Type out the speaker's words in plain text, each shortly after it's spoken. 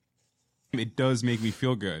It does make me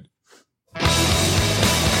feel good.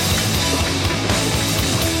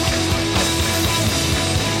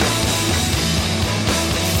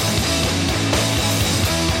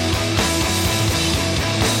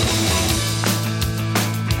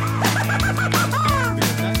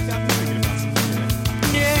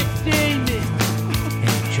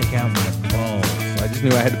 Knew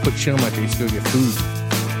I had to put shit on my face to go get food.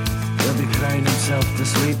 He'll be crying himself to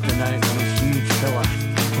sleep tonight on a huge pillow.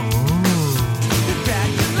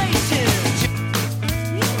 Congratulations!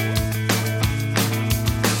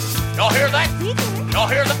 Y'all hear that? Y'all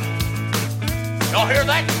hear that? Y'all hear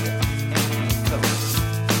that?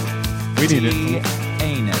 We need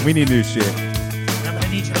it. We need new shit. I'm gonna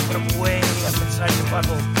need you to put him way up inside your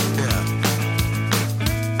butthole.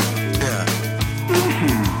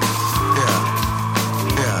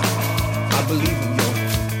 Yeah. I believe him, yo.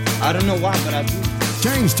 I don't know why, but I do.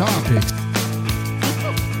 Change topics.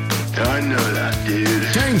 I know that,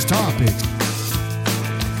 dude. Change topics.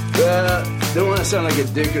 Don't want to sound like a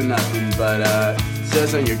dick or nothing, but it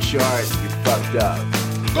says on your chart you're fucked up.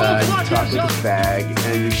 You talk like a fag,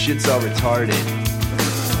 and your shit's all retarded.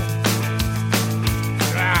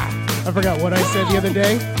 I forgot what I said the other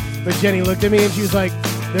day, but Jenny looked at me and she was like,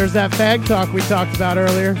 "There's that fag talk we talked about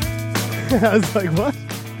earlier." I was like, "What?"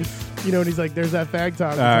 You know, and he's like, "There's that fag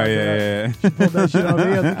talk." Oh, yeah. She pulled that shit on me.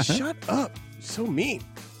 I was like, "Shut up. So mean."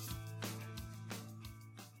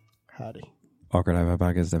 Howdy. Awkward High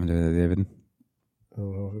Five Podcast, David.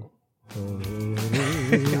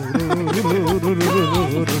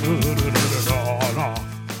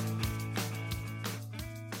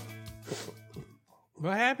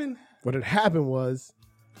 What happened? What had happened was,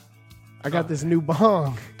 I got this new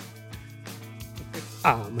bong.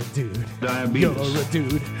 I'm a dude. Diabetes. You're a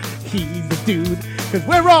dude. He's a dude. Because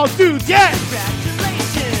we're all dudes, yeah!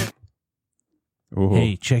 Congratulations! Ooh.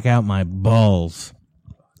 Hey, check out my balls.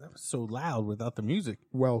 That was so loud without the music.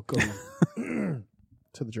 Welcome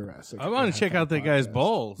to the Jurassic. I want to check out that guy's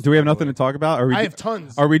balls. Do we have nothing to talk about? I have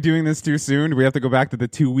tons. Are we doing this too soon? Do we have to go back to the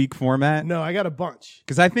 2-week format? No, I got a bunch.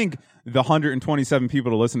 Because I think the 127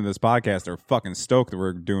 people to listen to this podcast are fucking stoked that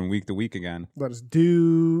we're doing week to week again. Let us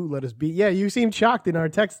be. Yeah, you seemed shocked in our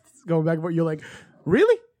texts going back. You're like,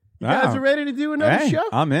 really? You guys are ready to do another show?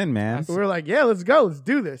 I'm in, man. We're like, yeah, let's go. Let's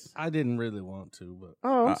do this. I didn't really want to, but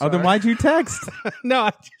Oh, I'm Then why'd you text? no,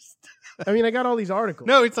 I mean, I got all these articles.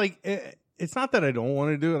 no. It's like it's not that I don't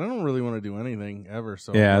want to do it. I don't really want to do anything ever.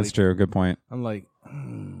 So Yeah, like, that's true. Good point. I'm like,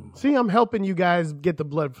 See, I'm helping you guys get the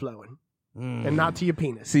blood flowing. And not to your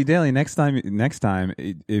penis. See, Daly, next time,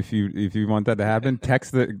 if you want that to happen,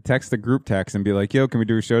 text the group text and be like, "Yo, can we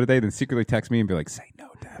do a show today?" Then secretly text me and be like, "Say no,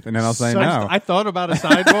 Dev," and then I'll say no. I thought about a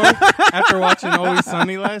sideboard after watching Always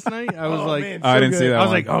Sunny last night. I was like, man, I didn't see that. I was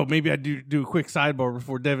one. like, oh, maybe I do a quick sidebar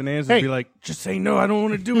before Devin answers. Be like, just say no. I don't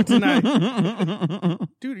want to do it tonight.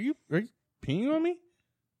 Dude, are you peeing on me?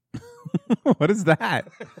 What is that?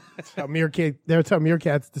 That's how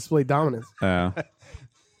meerkats display dominance. Oh.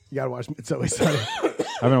 You gotta watch It's Always Sunny.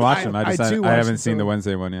 I've been watching them. I too watched haven't it, seen the so-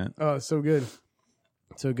 Wednesday one yet. Oh, so good.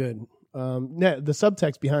 So good. The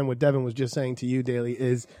subtext behind what Devin was just saying to you, Daly,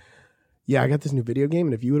 is, yeah, I got this new video game,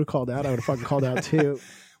 and if you would have called out, I would have fucking called out too.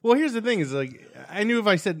 Well, here's the thing: is like I knew if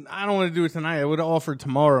I said I don't want to do it tonight, I would have offered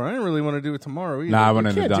tomorrow. I didn't really want to do it tomorrow either. Nah, I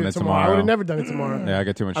wouldn't Can't have done do it tomorrow. I would have never done it tomorrow. Yeah, I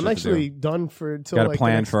got too much I'm shit actually to do. done for till Got a like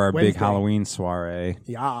plan the next for our big Wednesday. Halloween soiree.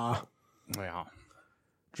 Yeah, Yeah.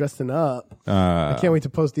 dressing up. I can't wait to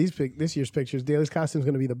post this year's pictures. Daly's costume's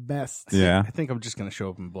going to be the best. Yeah, I think I'm just gonna show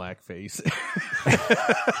up in blackface.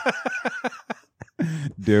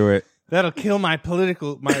 do it. That'll kill my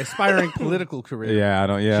aspiring political career. Yeah, I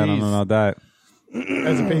don't know about that.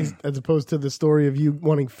 As opposed to the story of you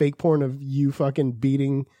wanting fake porn of you fucking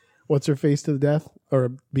beating what's her face to the death or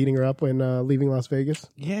beating her up when leaving Las Vegas.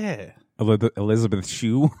 Yeah. Elizabeth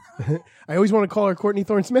Shue. I always want to call her Courtney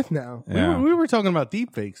Thorne Smith now. Yeah. We were talking about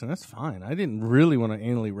deep fakes, and that's fine. I didn't really want to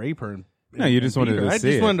anally rape her. No, you just wanted to I see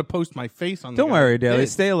just it. wanted to post my face on. Don't the guy worry, who Daly. did.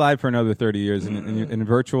 Stay alive for another 30 years. In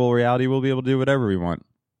virtual reality, we'll be able to do whatever we want.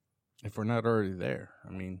 If we're not already there,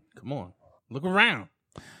 I mean, come on, look around.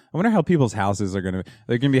 I wonder how people's houses are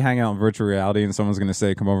they're gonna be hanging out in virtual reality, and someone's gonna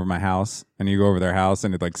say, "Come over to my house," and you go over their house,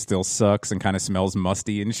 and it like still sucks and kind of smells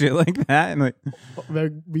musty and shit like that. And like,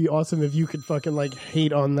 That'd be awesome if you could fucking like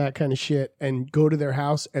hate on that kind of shit and go to their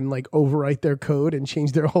house and like overwrite their code and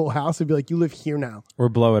change their whole house and be like, you live here now. or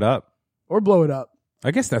blow it up. Or blow it up.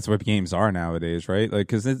 I guess that's what games are nowadays, right? Like,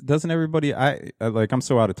 because doesn't everybody? I'm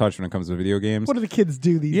so out of touch when it comes to video games. What do the kids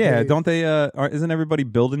do these days? Yeah, don't they? Isn't everybody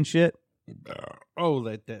building shit? Oh,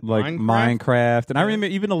 that Like Minecraft. And I remember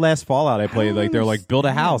even the last Fallout I played, like they're like, build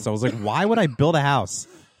a house. I was like, why would I build a house?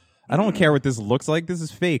 I don't care what this looks like. This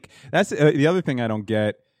is fake. That's the other thing I don't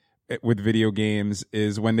get with video games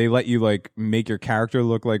is when they let you like make your character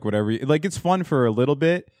look like whatever. Like it's fun for a little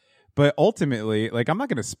bit. But ultimately, like, I'm not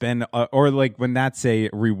going to spend, or like when that's a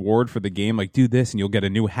reward for the game, like, do this and you'll get a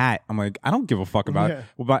new hat. I'm like, I don't give a fuck about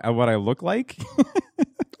what I look like.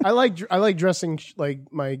 I like dressing like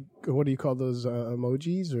my, what do you call those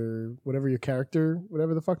emojis or whatever your character,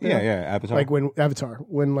 whatever the fuck they are? Yeah, Avatar. Like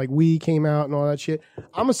when like Wii came out and all that shit.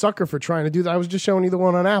 I'm a sucker for trying to do that. I was just showing you the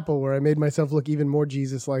one on Apple where I made myself look even more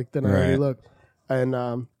Jesus-like than I already look.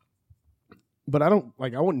 And, but I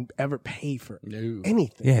wouldn't ever pay for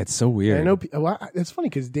anything. Yeah, it's so weird. And I know it's funny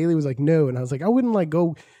because Daly was like, no. And I was like, I wouldn't like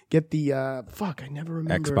go get the, I never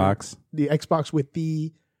remember. Xbox. The Xbox with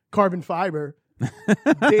the carbon fiber.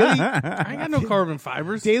 Daly, I ain't got no carbon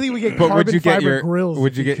fibers. Daly would get carbon fiber grills.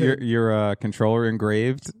 Would you get your controller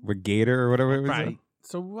engraved with Gator or whatever it was? Right.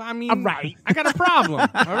 So, I mean, I got a problem.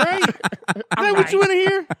 All right? Is that what you want to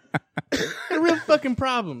hear? A real fucking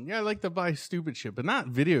problem. Yeah, I like to buy stupid shit, but not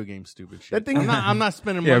video game stupid shit. I'm not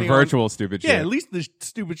spending money virtual on, stupid shit. Yeah, at least the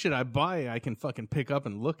stupid shit I buy, I can fucking pick up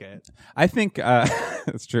and look at. I think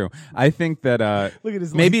that's true. I think that look at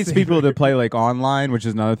his maybe it's people that play like online, which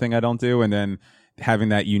is another thing I don't do, and then having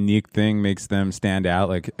that unique thing makes them stand out.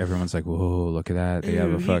 Like everyone's like, "Whoa, look at that! They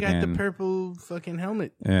have a fucking." He got the purple fucking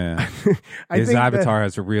helmet. Yeah, his avatar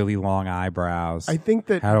has really long eyebrows. I think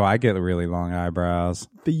that. How do I get really long eyebrows?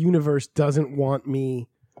 The universe doesn't want me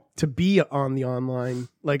to be on the online.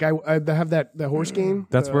 Like I have that horse game.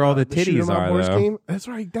 That's where all the titties are. Horse though. game. That's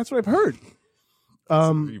right. That's what I've heard.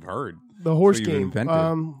 You've heard the horse you've game. Invented.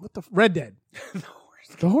 What the Red Dead.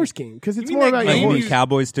 The horse game, because it's mean more that about You your mean horse.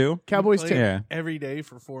 Cowboys too? Cowboys too. Yeah. Every day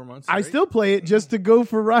for 4 months. I right? still play it just to go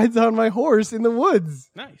for rides on my horse in the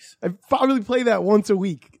woods. Nice. I probably play that once a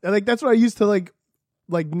week. Like that's what I used to like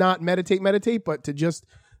not meditate, but to just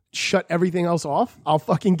shut everything else off. I'll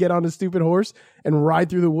fucking get on a stupid horse and ride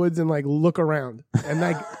through the woods and like look around. And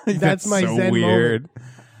like that's my so zen weird. moment.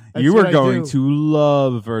 That's You what were I going do. to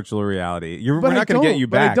love virtual reality. We're not going to get you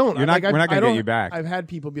back. But I don't. We're not going to get you back. I've had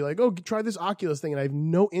people be like, "Oh, try this Oculus thing," and I have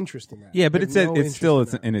no interest in that. Yeah, but I have it's still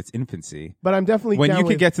interest in that. in its infancy. But I'm definitely When down you could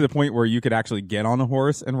with- get to the point where you could actually get on a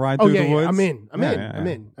horse and ride Oh through yeah, the yeah, woods. I'm in. I'm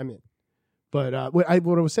in. But what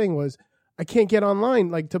I was saying was, I can't get online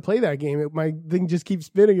like to play that game. My thing just keeps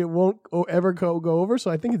spinning. It won't ever go over. So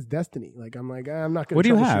I think it's Destiny. Like I'm like I'm not going What to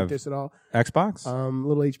do you troubleshoot have? this at all. Xbox?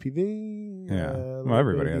 Little HPV. Yeah. little Well,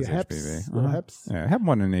 everybody has Heps, HPV. Little Uh-huh. Heps. Yeah, have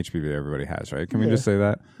one in HPV. Everybody has, right? Can we Yeah. just say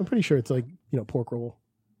that? I'm pretty sure it's like pork roll.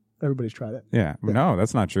 Everybody's tried it. Yeah. No,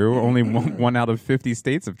 that's not true. Only one out of 50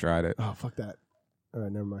 states have tried it. Oh fuck that. All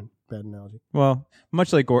right, never mind. Bad analogy. Well,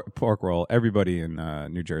 much like pork roll, everybody in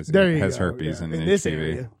New Jersey There you has go. herpes Yeah. and in HPV. this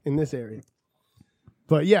area. In this area.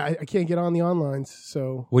 But yeah, I can't get on the onlines.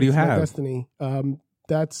 So What do you it's not have? Destiny.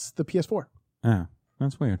 That's the PS4. Oh,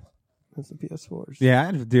 that's weird. That's the PS4s.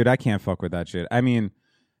 Yeah, dude, I can't fuck with that shit. I mean,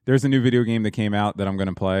 there's a new video game that came out that I'm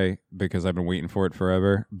gonna play because I've been waiting for it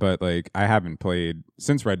forever. But like, I haven't played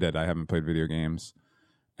since Red Dead. I haven't played video games,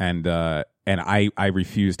 and I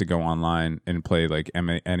refuse to go online and play like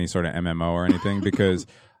any sort of MMO or anything because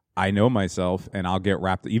I know myself and I'll get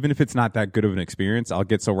wrapped. Even if it's not that good of an experience, I'll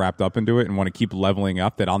get so wrapped up into it and want to keep leveling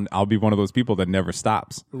up that I'll be one of those people that never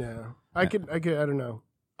stops. Yeah. I could. I don't know.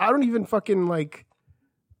 I don't even fucking like.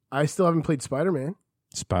 I still haven't played Spider-Man,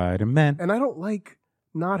 Spider-Man. and I don't like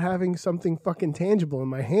not having something fucking tangible in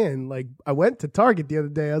my hand. Like I went to Target the other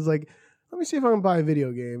day. I was like, let me see if I can buy a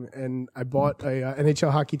video game, and I bought a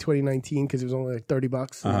NHL Hockey 2019 because it was only like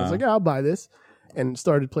 $30. And I was like, yeah, I'll buy this, and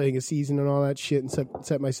started playing a season and all that shit, and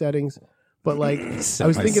set my settings. But like, I was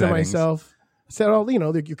my thinking to settings. myself, set all your Yeah,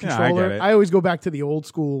 I controller. get it. I always go back to the old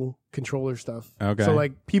school controller stuff. Okay. So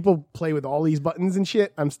like people play with all these buttons and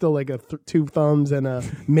shit. I'm still like a 2 thumbs and a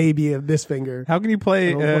maybe this finger. How can you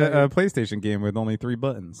play I don't wanna- a PlayStation game with only 3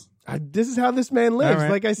 buttons? This is how this man lives. All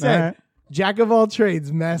right. Like I said, All right. jack of all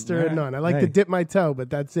trades, master All of right. none. I like Hey. to dip my toe, but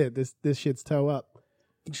that's it. This shit's toe up.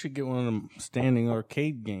 You should get one of them standing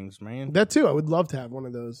arcade games, man. That too. I would love to have one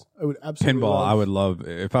of those. I would absolutely Pinball, love. I would love.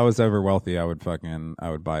 If I was ever wealthy, I would buy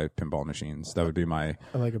pinball machines. That would be my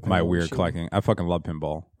I like a my pinball weird machine. collecting. I fucking love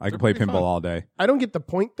pinball. I could play pretty pinball fun. all day. I don't get the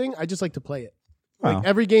point thing. I just like to play it. Wow. Like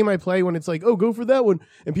every game I play, when it's like, oh, go for that one,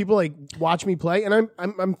 and people like watch me play, and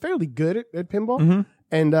I'm fairly good at pinball, Mm-hmm.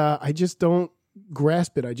 and I just don't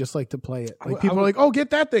grasp it. I just like to play it. Like I people would- are like, oh,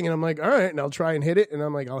 get that thing, and I'm like, all right, and I'll try and hit it, and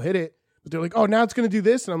I'm like, I'll hit it, but they're like, oh, now it's gonna do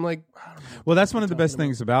this, and I'm like, I don't know. Well, that's one of the best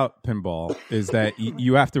things about pinball is that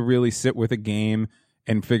you have to really sit with a game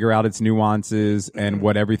and figure out its nuances and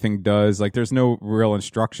what everything does. Like, there's no real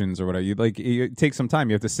instructions or whatever. It takes some time.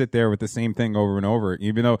 You have to sit there with the same thing over and over,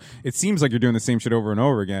 even though it seems like you're doing the same shit over and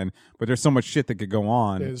over again. But there's so much shit that could go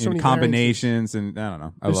on in combinations, and I don't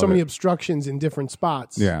know. There's so many obstructions in different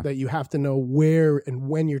spots that you have to know where and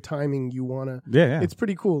when you're timing. You want to. Yeah. It's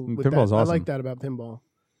pretty cool. With Pinball's that. awesome. I like that about pinball.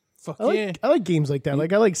 I like games like that.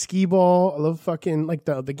 Like I like skee ball. I love fucking like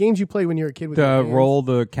the games you play when you're a kid with roll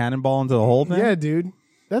the cannonball into the hole thing. Yeah, dude,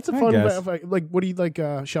 that's a fun. Like, what do you like?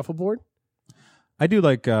 Shuffleboard. I do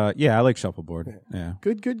like. I like shuffleboard. Yeah,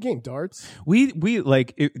 good game. Darts. We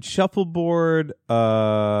like shuffleboard.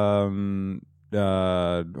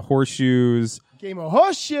 Horseshoes. Game of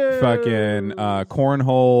horseshoes. Fucking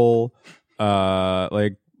cornhole.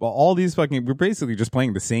 Like. Well, all these we're basically just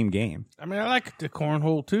playing the same game. I mean, I like the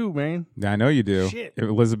cornhole too, man. I know you do. Shit.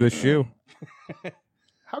 Elizabeth Shue.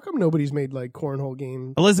 How come nobody's made like cornhole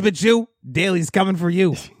game? Elizabeth Shue, Daly's coming for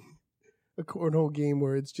you. A cornhole game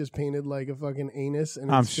where it's just painted like a fucking anus.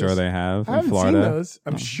 And I'm sure they have I haven't in Florida. seen those.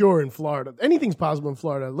 I'm sure in Florida. Anything's possible in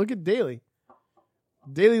Florida. Look at Daly.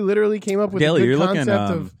 Daly literally came up with Daly, the good you're concept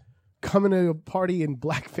looking, of coming to a party in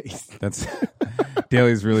blackface. That's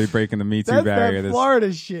Daly's really breaking the Me Too That's barrier. that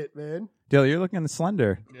Florida shit, man. Daly, you're looking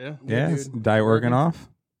slender. Yeah. Yeah. Dude. Diet working off?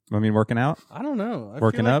 I mean, working out? I don't know.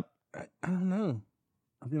 Working up? I don't know.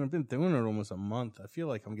 I mean, I've been doing it almost a month. I feel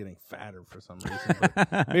like I'm getting fatter for some reason.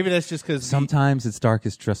 But maybe that's just because Sometimes it's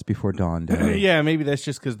darkest just before dawn, Daly. yeah, maybe that's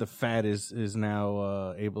just because the fat is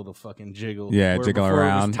now able to fucking jiggle. Yeah, Where jiggle before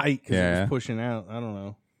around. It was tight because it Yeah. was pushing out. I don't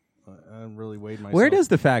know. I really weighed myself. Where does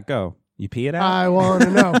the fat go? You pee it out? I want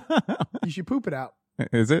to know. You should poop it out.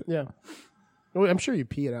 Is it? Yeah. Well, I'm sure you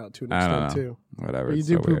pee it out to an I don't extent know. too. Whatever. But you it's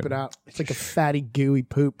do so poop weird. it out. It's like a fatty, gooey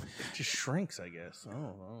poop. It just shrinks, I guess. I don't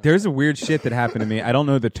know. There's a weird shit that happened to me. I don't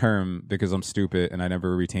know the term because I'm stupid and I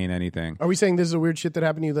never retain anything. Are we saying this is a weird shit that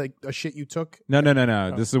happened to you, like a shit you took? No.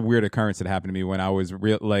 This is a weird occurrence that happened to me when I was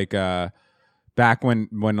back when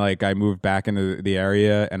like I moved back into the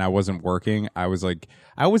area and I wasn't working. I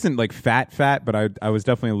wasn't like fat, but I was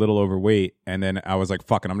definitely a little overweight. And then I was like,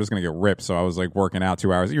 fuck it, I'm just gonna get ripped. So I was like working out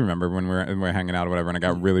 2 hours. You remember when we were hanging out or whatever, and I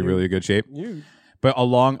got really good shape. But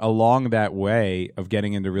along that way of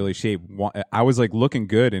getting into really shape, I was like looking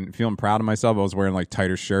good and feeling proud of myself. I was wearing like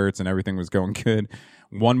tighter shirts and everything was going good.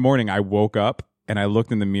 One morning I woke up and I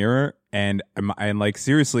looked in the mirror and like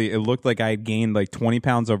seriously, it looked like I had gained like 20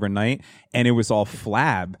 pounds overnight and it was all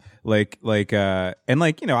flab. And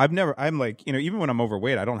like, you know, I'm like, you know, even when I'm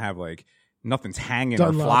overweight, I don't have like nothing's hanging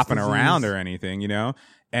or flopping around or anything, you know?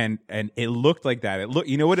 And it looked like that.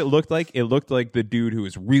 You know what it looked like? It looked like the dude who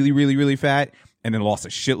was really fat and then lost a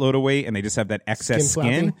shitload of weight and they just have that excess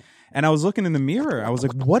skin. And I was looking in the mirror. I was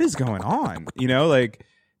like, what is going on? You know, like,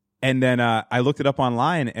 and then I looked it up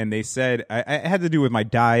online and they said it had to do with my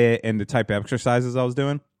diet and the type of exercises I was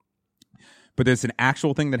doing. But there's an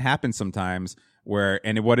actual thing that happens sometimes what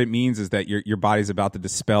it means is that your body's about to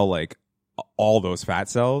dispel like all those fat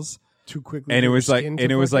cells too quickly. And it was like,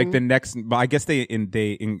 the next. I guess they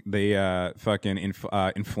fucking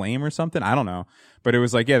inflame or something. I don't know, but it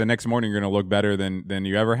was like, yeah, the next morning you're gonna look better than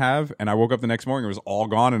you ever have. And I woke up the next morning, it was all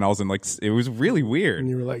gone, and I was in like, it was really weird. And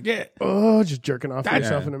you were like, yeah, just jerking off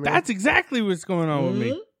yourself in a minute. That's exactly what's going on with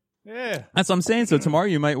me. Yeah, that's what I'm saying. So tomorrow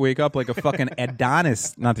you might wake up like a fucking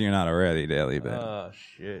Adonis. Not that you're not already, Daly, but oh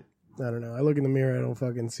shit. I don't know. I look in the mirror. I don't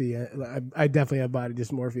fucking see it. I definitely have body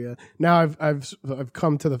dysmorphia. Now I've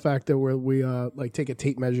come to the fact that we like take a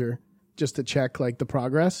tape measure just to check like the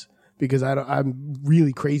progress because I'm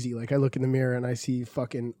really crazy. Like I look in the mirror and I see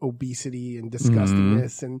fucking obesity and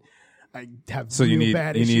disgustingness and I have so you need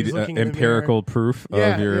empirical proof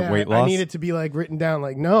of your weight loss. I need it to be like written down.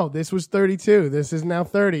 Like no, this was 32. This is now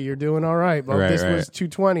 30. You're doing all right. But this was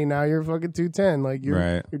 220. Now you're fucking 210. Like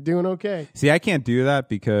you're doing okay. See, I can't do that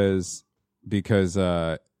because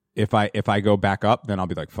if I go back up, then I'll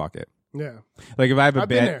be like fuck it. Yeah. Like if I have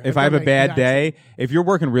a bad day, if you're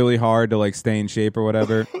working really hard to like stay in shape or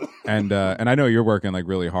whatever, and I know you're working like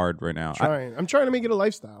really hard right now. I'm trying to make it a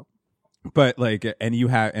lifestyle. But like, and you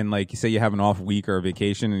say you have an off week or a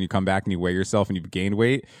vacation and you come back and you weigh yourself and you've gained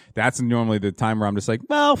weight. That's normally the time where I'm just like,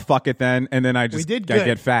 well, fuck it then. And then I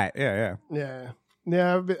get fat. Yeah.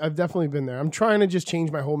 I've definitely been there. I'm trying to just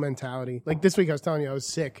change my whole mentality. Like this week I was telling you I was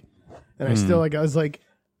sick and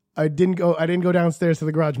I didn't go downstairs to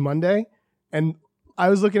the garage Monday and I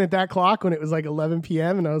was looking at that clock when it was like 11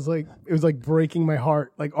 p.m. and I was like, it was like breaking my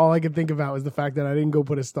heart. Like all I could think about was the fact that I didn't go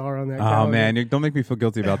put a star on that calendar. Man, don't make me feel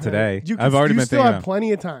guilty about today. I've already been thinking. You still have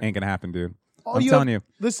plenty of time. Ain't gonna happen, dude. I'm telling you.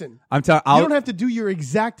 Listen, I'm telling. you don't have to do your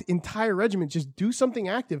exact entire regimen. Just do something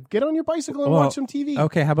active. Get on your bicycle and watch some TV.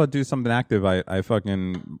 Okay, how about do something active? I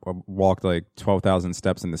fucking walked like 12,000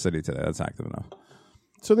 steps in the city today. That's active enough.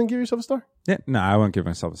 So then give yourself a star. Yeah, no, I won't give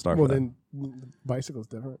myself a star. Well, for then bicycle's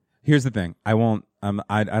different. Here's the thing. I won't.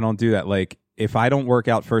 I don't do that. Like if I don't work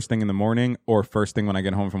out first thing in the morning or first thing when I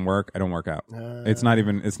get home from work, I don't work out. It's not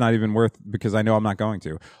even worth because I know I'm not going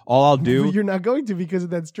to. All I'll do. You're not going to because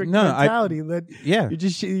of that strict mentality.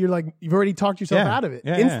 You're like you've already talked yourself out of it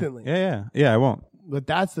instantly. Yeah. I won't. But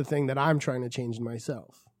that's the thing that I'm trying to change in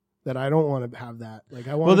myself. That I don't want to have that. Like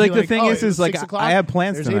I want. Well, to like be the thing is like I have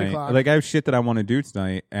plans There's tonight. 8 o'clock. Like I have shit that I want to do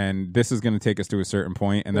tonight, and this is going to take us to a certain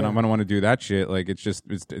point, and then I'm going to want to do that shit. Like it's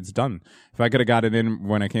it's done. If I could have got it in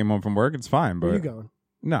when I came home from work, it's fine. But where you going?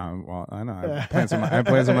 No, well, I know. I have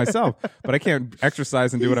plans on myself, but I can't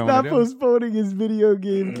exercise and do what I want to do. He's not postponing his video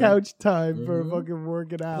game couch time for fucking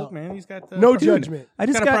working out. Look, man, he's got no judgment. I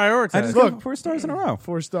just got prioritize. I just got 4 stars in a row.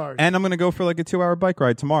 4 stars. And I'm going to go for like a 2-hour bike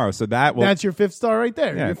ride tomorrow. So that's your 5th star right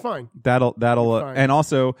there. Yeah, You're fine. That'll fine. And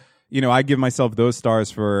also, I give myself those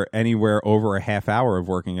stars for anywhere over a half hour of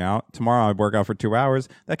working out. Tomorrow I work out for 2 hours.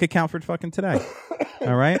 That could count for fucking today.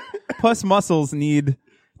 All right. Plus muscles need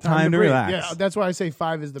time to relax. Yeah, that's why I say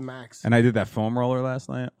 5 is the max. And I did that foam roller last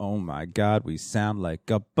night. Oh my God, we sound like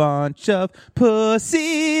a bunch of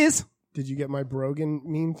pussies. Did you get my Brogan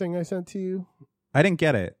meme thing I sent to you? I didn't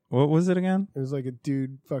get it. What was it again? It was like a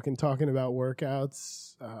dude fucking talking about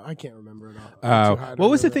workouts. I can't remember it all. What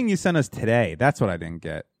was the thing you sent us today? That's what I didn't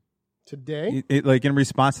get. Today? Like in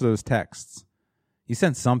response to those texts. You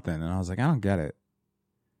sent something, and I was like, I don't get it.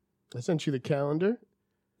 I sent you the calendar.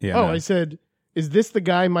 Yeah. Oh, no. I said, is this the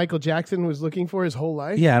guy Michael Jackson was looking for his whole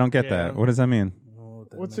life? Yeah, I don't get that. What does that mean?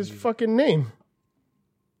 What's his fucking name?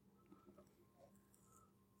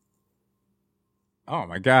 Oh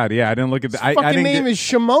my God! Yeah, I didn't look at that. His fucking name is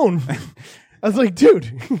Shimon. I was like, dude,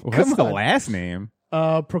 what's the last name?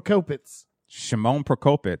 Prokopitz. Shimon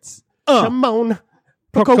Prokopitz. Shimon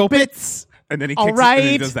Prokopitz. And then he kicks it, and then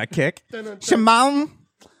he does that kick. Shimon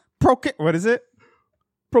Prokopitz. What is it?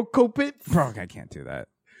 Prokopitz. I can't do that.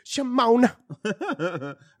 Shimon.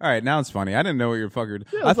 All right, now it's funny. I didn't know what you were fucking.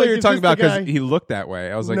 Yeah, I thought you were talking about because he looked that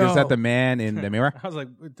way. I was like, is that the man in the mirror? I was like,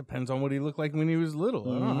 it depends on what he looked like when he was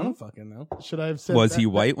little. I don't fucking know. Should I have said Was he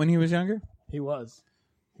white when he was younger? He was.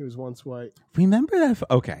 He was once white. Remember that?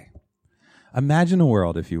 Okay. Imagine a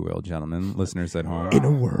world, if you will, gentlemen, listeners at home. In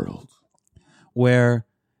a world where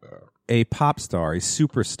a pop star, a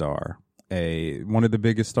superstar, one of the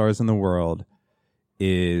biggest stars in the world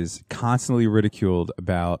is constantly ridiculed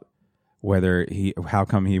about how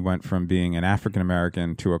come he went from being an African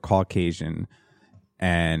American to a Caucasian,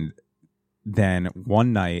 and then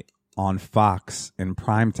one night on Fox in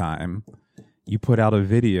primetime, you put out a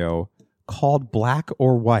video called Black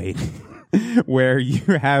or White, where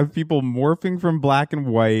you have people morphing from black and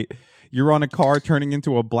white. You're on a car turning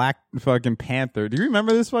into a black fucking panther. Do you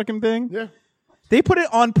remember this fucking thing? Yeah. They put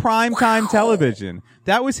it on primetime television.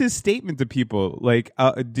 That was his statement to people. Like,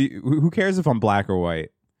 who cares if I'm black or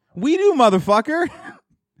white? We do, motherfucker.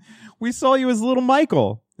 We saw you as little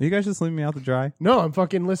Michael. Are you guys just leaving me out to dry? No, I'm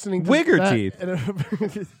fucking listening to Wigger that.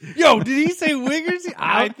 teeth. Yo, did he say Wigger teeth?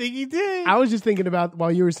 I think he did. I was just thinking about,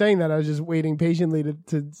 while you were saying that, I was just waiting patiently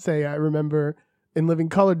to say I remember in Living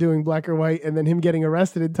Color doing Black or White, and then him getting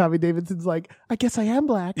arrested, and Tommy Davidson's like, I guess I am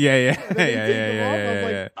black. Yeah. I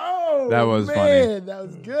was like, oh, that was man, funny. That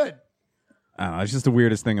was good. I don't know. It's just the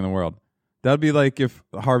weirdest thing in the world. That would be like if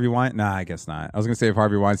Harvey Weinstein... Nah, I guess not. I was going to say if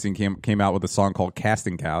Harvey Weinstein came out with a song called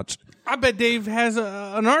Casting Couch. I bet Dave has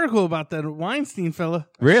an article about that Weinstein fella.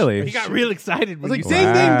 Really? He got real excited. I was like,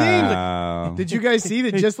 ding, ding, ding. Did you guys see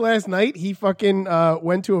that just last night he fucking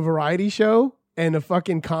went to a variety show and a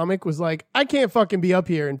fucking comic was like, I can't fucking be up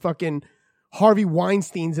here and fucking Harvey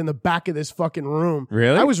Weinstein's in the back of this fucking room.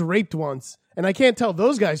 Really? I was raped once and I can't tell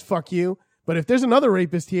those guys fuck you, but if there's another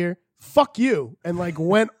rapist here, fuck you, and like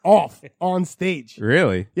went off on stage.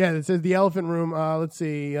 Really? Yeah, it says the Elephant Room. Let's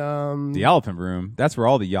see. The Elephant Room. That's where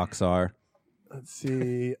all the yucks are. Let's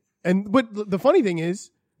see. But the funny thing is,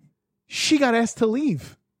 she got asked to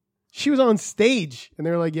leave. She was on stage, and they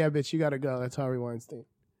were like, "Yeah, bitch, you got to go." That's Harvey Weinstein.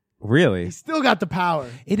 Really? He still got the power.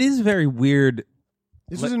 It is very weird.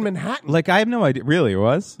 This was in Manhattan. Like, I have no idea. Really, it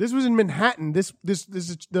was? This was in Manhattan. This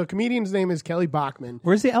is the comedian's name is Kelly Bachman.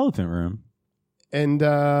 Where's the Elephant Room? And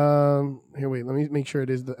here, wait. Let me make sure it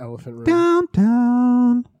is the Elephant Room.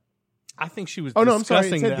 Downtown. I think she was. Oh no, I'm sorry.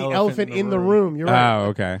 It discussing said the elephant in the room. You're right. Oh,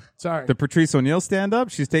 okay. Sorry. The Patrice O'Neal stand-up?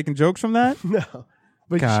 She's taking jokes from that? No.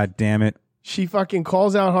 But God damn it. She fucking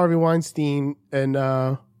calls out Harvey Weinstein and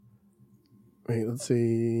Wait, let's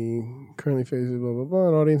see. Currently faces blah, blah, blah.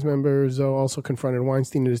 An audience member, Zoe, also confronted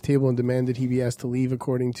Weinstein at his table and demanded he be asked to leave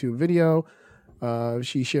according to a video.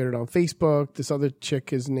 She shared it on Facebook. This other chick,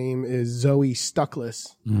 his name is Zoe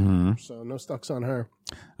Stuckless. Mm-hmm. So no stucks on her.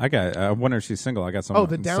 I wonder if she's single. I got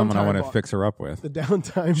someone I want to fix her up with. The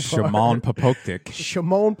Downtime Shimon Bar. Popoktik.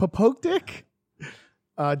 Shimon Popoktik?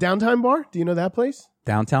 Downtime Bar? Do you know that place?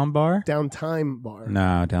 Downtown bar? Downtime Bar.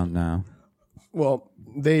 No, don't know. Well,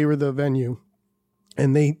 they were the venue.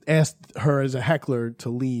 And they asked her as a heckler to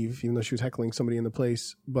leave, even though she was heckling somebody in the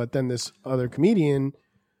place. But then this other comedian...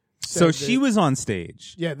 So she was on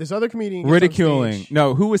stage. Yeah, this other comedian gets ridiculing. on stage.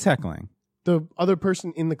 No, who was heckling? The other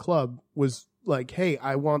person in the club was like, "Hey,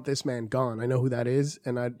 I want this man gone. I know who that is,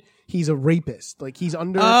 and he's a rapist. Like he's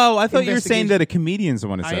under." Oh, I thought you were saying that a comedian's the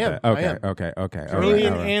one who said that. I am. Okay.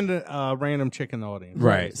 Comedian All right. and a random chick in the audience.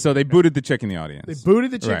 Right. So they booted the chick in the audience. They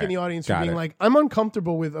booted the chick Right. in the audience for Got being it. like, "I'm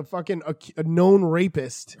uncomfortable with a fucking a known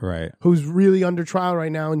rapist, Right. who's really under trial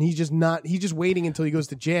right now, and he's just waiting until he goes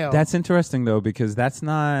to jail. That's interesting though, because that's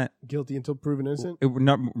not guilty until proven innocent."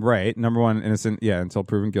 right. Number one, innocent. Yeah, until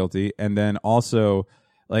proven guilty, and then also,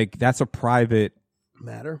 like, that's a private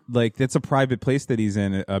matter. Like, that's a private place that he's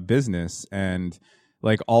in, a business, and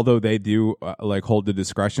like, although they do like hold the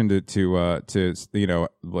discretion to you know,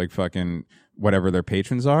 like fucking whatever their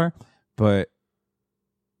patrons are, but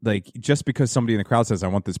like, just because somebody in the crowd says I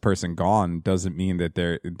want this person gone doesn't mean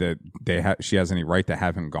that she has any right to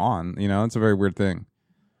have him gone. You know, it's a very weird thing.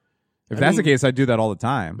 If that's the case, I do that all the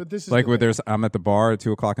time. But this is like, I'm at the bar at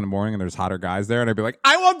 2:00 in the morning and there's hotter guys there, and I'd be like,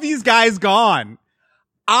 I want these guys gone.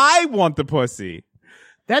 I want the pussy.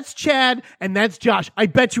 That's Chad and that's Josh. I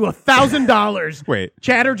bet you $1,000. Wait,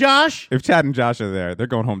 Chad or Josh? If Chad and Josh are there, they're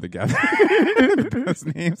going home together. Those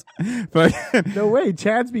names, but no way.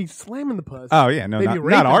 Chad's be slamming the puss. Oh yeah, no, Maybe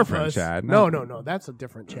not our the friend puss. Chad. No, that's a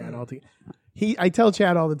different Chad altogether. I tell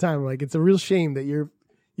Chad all the time, like, it's a real shame that you're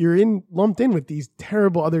lumped in with these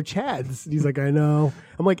terrible other Chads. He's like, I know.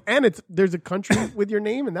 I'm like, and there's a country with your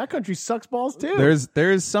name, and that country sucks balls too.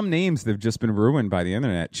 There's some names that've just been ruined by the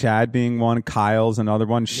internet. Chad being one, Kyle's another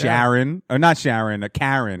one, Sharon, or not Sharon,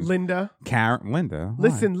 Karen, Linda. Why?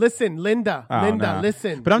 Listen, Linda. Oh, Linda, no.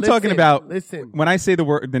 listen. But I'm talking about, listen. when I say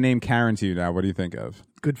the name Karen to you now, what do you think of?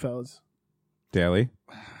 Goodfellas. Daly?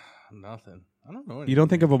 Nothing. I don't know. You don't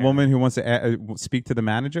think of a woman who wants to speak to the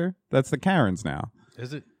manager? That's the Karens now.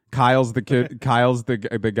 Is it? Kyle's the kid. Kyle's the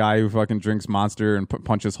guy who fucking drinks Monster and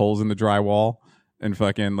punches holes in the drywall, and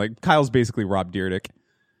fucking, like, Kyle's basically Rob Dyrdek.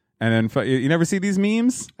 And then you never see these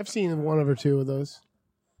memes? I've seen one or two of those.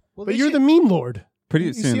 Well, but you're the meme lord.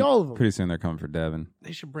 Pretty soon, see all of them. Pretty soon they're coming for Devin.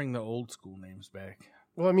 They should bring the old school names back.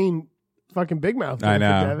 Well, I mean, fucking Big Mouth. I For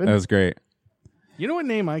know. Devin. That was great. You know what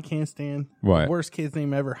name I can't stand? What? The worst kid's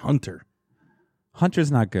name ever, Hunter.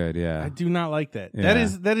 Hunter's not good, yeah. I do not like that. Yeah.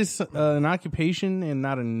 That is an occupation and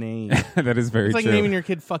not a name. That is very It's like true. naming your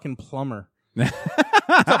kid fucking Plumber. What's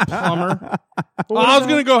up, Plumber? I was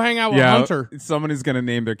gonna go hang out with Hunter. Someone is gonna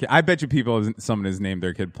name their kid. I bet you someone has named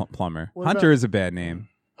their kid Plumber. What Hunter about- is a bad name.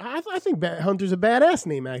 I think Hunter's a badass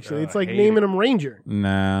name. Actually, it's like hate naming him Ranger.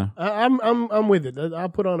 Nah. I'm with it. I'll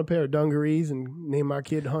put on a pair of dungarees and name my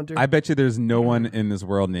kid Hunter. I bet you there's no one in this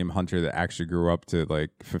world named Hunter that actually grew up to, like,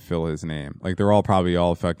 fulfill his name. Like, they're all probably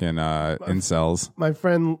all fucking incels. My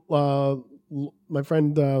friend who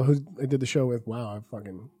I did the show with. Wow, I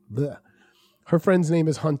fucking. Bleh. Her friend's name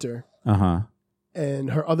is Hunter. Uh-huh.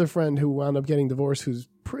 And her other friend who wound up getting divorced, who's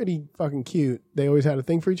pretty fucking cute. They always had a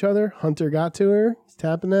thing for each other. Hunter got to her. He's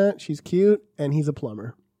tapping that. She's cute. And he's a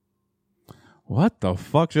plumber. What the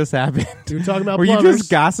fuck just happened? You were talking about Were plumbers. you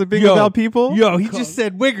just gossiping about people? Yo, he just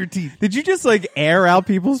said wigger teeth. Did you just, like, air out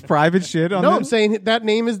people's private shit on No, this? I'm saying that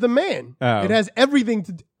name is the man. Oh. It has everything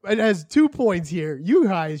to. It has 2 points here. You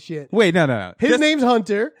high as shit. Wait, no. His Just- name's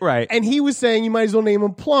Hunter. Right. And he was saying you might as well name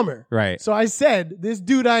him Plumber. Right. So I said, this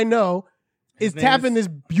dude I know is name tapping is-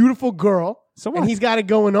 this beautiful girl. So And what? he's got it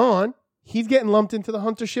going on. He's getting lumped into the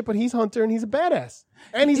Hunter shit, but he's Hunter and he's a badass.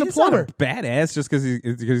 And he's a plumber. Not a badass just because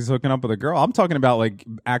he's hooking up with a girl. I'm talking about, like,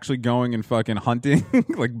 actually going and fucking hunting,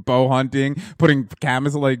 like bow hunting, putting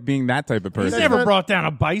cameras, like, being that type of He's person. never brought down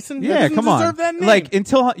a bison. Yeah, That doesn't come on. deserve that name. Like,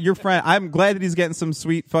 until your friend, I'm glad that he's getting some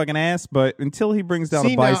sweet fucking ass, but until he brings down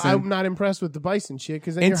See, a now bison, I'm not impressed with the bison shit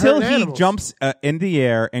because then until you're hurting he animals. jumps in the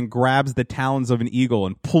air and grabs the talons of an eagle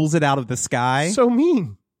and pulls it out of the sky. So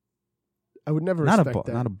mean. I would never not respect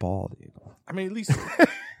that. not a bald eagle. I mean, at least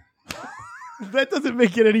That doesn't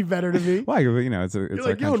make it any better to me. Why? You know, it's You're our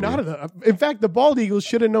like, yo, country. not in fact, the bald eagle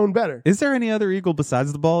should have known better. Is there any other eagle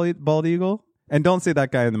besides the bald eagle? And don't say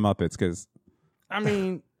that guy in the Muppets, because I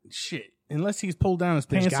mean, shit. Unless he's pulled down his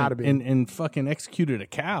There's pants gotta be. and fucking executed a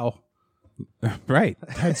cow. Right.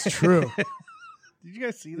 That's true. Did you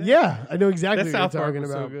guys see that? Yeah, I know exactly That what South you're Park talking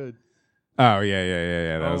was about. so good. Oh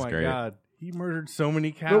yeah. That was my great. God. He murdered so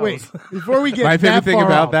many cows. But wait, before we get My favorite that thing far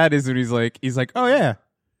about off, that is when he's like, oh yeah,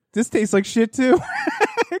 this tastes like shit too,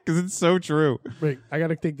 because it's so true. wait, I got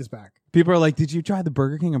to take this back. People are like, did you try the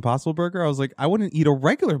Burger King Impossible Burger? I was like, I wouldn't eat a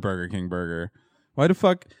regular Burger King burger. Why the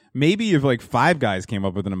fuck? Maybe if like Five Guys came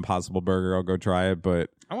up with an Impossible Burger, I'll go try it. But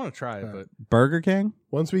I want to try it, but Burger King?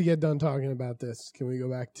 Once we get done talking about this, can we go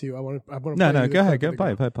back to? I want to. No. Go ahead. Go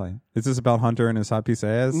play. Is this about Hunter and his hot piece of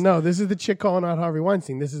ass? No, this is the chick calling out Harvey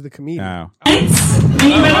Weinstein. This is the comedian. No.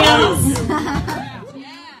 Anybody else?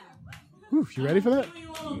 Oof, you ready for that?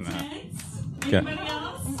 Okay. Anybody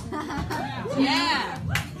else? Yeah.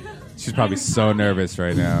 She's probably so nervous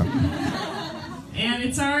right now. And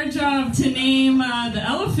it's our job to name the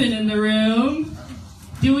elephant in the room.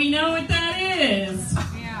 Do we know what that is?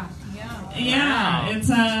 Yeah, it's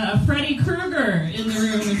Freddy Krueger in the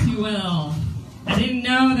room, if you will. I didn't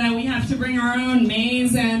know that we have to bring our own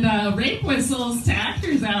maze and rape whistles to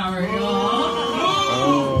Actors Hour,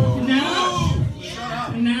 y'all. No?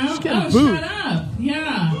 Shut up.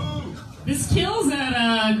 Yeah. This kills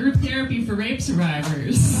at group therapy for rape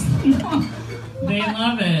survivors. They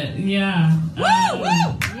love it. Yeah.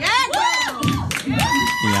 Yeah.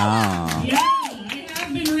 Yeah, I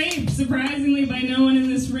have been raped, surprisingly, by no one in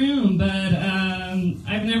this room, but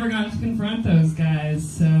I've never gotten to confront those guys,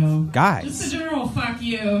 so... Guys. Just a general fuck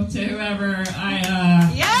you to whoever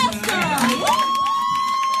I,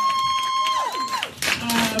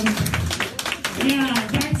 yeah,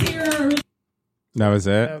 back to your... That was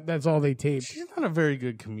it? That's all they taped. she's not a very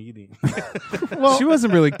good comedian. Well, She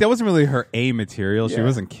wasn't really, that wasn't really her A material. She Yeah.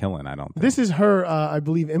 wasn't killing, I don't think. this is her, I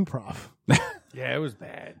believe, improv. Yeah, it was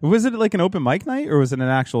bad. Was it like an open mic night or was it an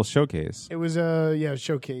actual showcase? It was a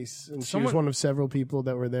showcase, and she was Someone- one of several people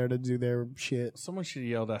that were there to do their shit. Someone should have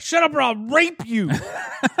yelled out, "Shut up or I'll rape you!"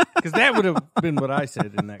 Because that would have been what I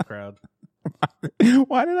said in that crowd.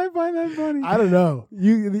 Why did I find that funny? I don't know.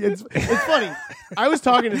 It's funny. I was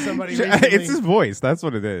talking to somebody recently. It's his voice. That's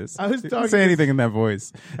what it is. I was You talking can say to- anything in that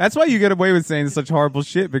voice. That's why you get away with saying such horrible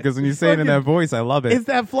shit, because when you say it in that Fucking- voice, I love it. It's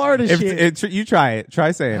that Florida shit. You try it.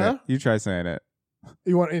 Try saying Huh? it. You try saying it.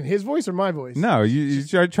 You want in his voice or my voice? No, you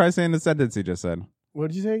try saying the sentence he just said. What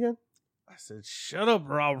did you say again? I said, "Shut up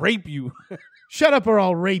or I'll rape you." Shut up or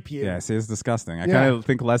I'll rape you. Yeah, see, it's disgusting. I Yeah. kind of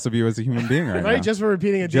think less of you as a human being right Right? now. Just for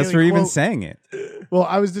repeating a Just daily for even quote. saying it. Well,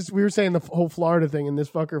 we were saying the whole Florida thing, and this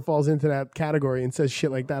fucker falls into that category and says shit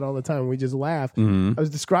like that all the time. We just laugh. Mhm. I was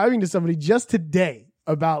describing to somebody just today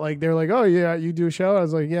about like, they're like, "Oh yeah, you do a show?" I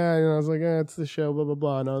was like, "Yeah," and I was like, "It's the show, blah blah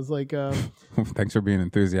blah," and I was like, Thanks for being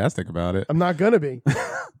enthusiastic about it. "I'm not gonna be."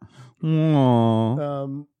 Aw,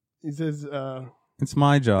 He says, it's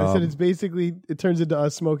my I job. said it's basically, it turns into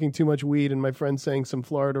us smoking too much weed and my friend saying some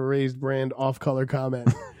Florida raised brand off color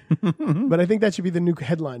comment. But I think that should be the new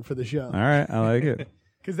headline for the show. All right, I like it.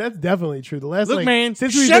 Because that's definitely true. The last Look, like, man,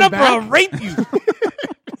 since we've shut been up or back, I'll rape you.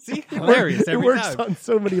 See, hilarious it every works time. on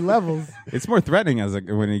so many levels. It's more threatening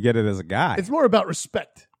when you get it as a guy. It's more about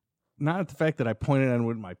respect. Not the fact that I pointed at him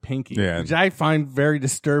with my pinky, Yeah. which I find very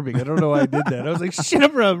disturbing. I don't know why I did that. I was like, "Shut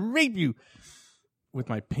up or I'll rape you," with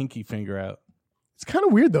my pinky finger out. It's kind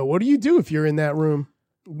of weird though. What do you do if you're in that room?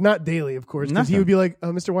 Not daily, of course, because he Nothing. would be like,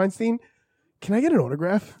 "Mr. Weinstein, can I get an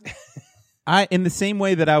autograph?" In the same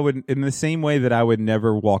way that I would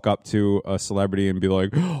never walk up to a celebrity and be like,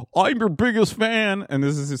 "I'm your biggest fan." And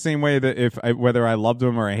this is the same way that whether I loved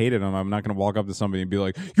him or I hated him, I'm not going to walk up to somebody and be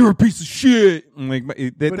like, "You're a piece of shit." I'm like,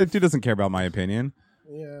 that dude doesn't care about my opinion.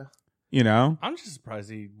 Yeah. You know? I'm just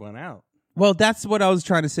surprised he went out. Well, that's what I was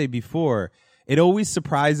trying to say before. It always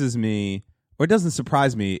surprises me, or it doesn't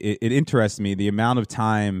surprise me. It interests me the amount of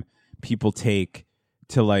time people take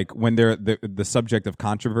to, like, when they're the subject of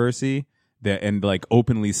controversy and like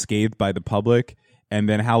openly scathed by the public, and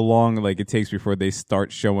then how long like it takes before they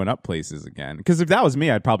start showing up places again. Because if that was me,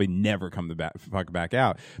 I'd probably never come to fuck back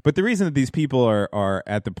out. But the reason that these people are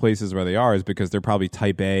at the places where they are is because they're probably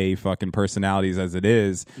type A fucking personalities as it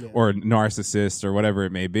is, or narcissists or whatever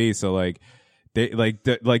it may be. So like, they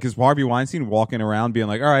like is Harvey Weinstein walking around being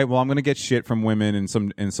like, "All right, well, I'm gonna get shit from women and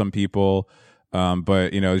some people,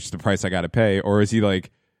 but you know, it's just the price I got to pay," or is he like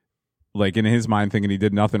in his mind thinking he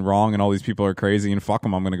did nothing wrong and all these people are crazy and fuck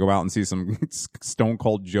them, I'm gonna go out and see some stone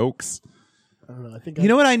cold jokes. I don't know. I think You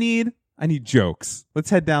know what I need? I need jokes. Let's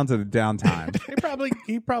head down to the downtime.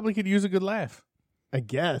 He probably could use a good laugh. I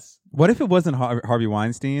guess. What if it wasn't Harvey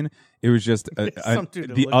Weinstein? It was just Some dude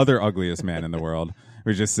that the looks- other ugliest man in the world.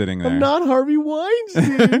 Was just sitting there. I'm not Harvey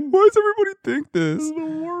Weinstein. Why does everybody think this?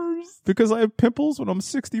 the worst. Because I have pimples when I'm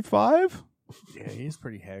 65? Yeah, he's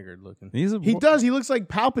pretty haggard looking. He does. He looks like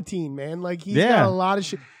Palpatine, man. Like he's got a lot of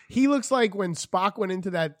shit. He looks like when Spock went into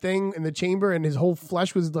that thing in the chamber and his whole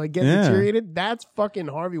flesh was like getting deteriorated. That's fucking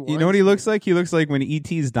Harvey Weinstein. You know what he looks like? He looks like when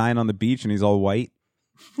E.T.'s dying on the beach and he's all white.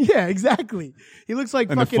 Yeah, exactly. He looks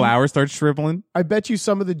like and fucking, the flower starts shriveling. I bet you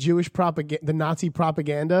some of the Jewish propaganda, the Nazi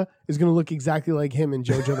propaganda, is going to look exactly like him in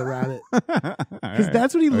Jojo the Rabbit. Because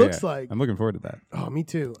that's what he looks like. I'm looking forward to that. Oh, me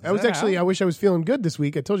too. I wish I was feeling good this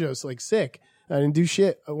week. I told you I was like sick. I didn't do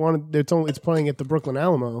shit. It's playing at the Brooklyn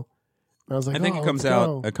Alamo. I was like, I think it comes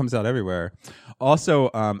out. It comes out everywhere. Also,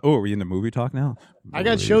 are we in the movie talk now? I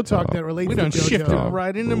got show talk that relates. We to done JoJo. shifted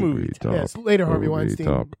right into movie talk. Yes, later, Harvey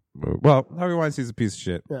Weinstein. Well, Harvey Weinstein's a piece of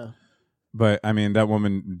shit. Yeah. But I mean, that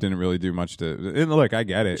woman didn't really do much to. And look, I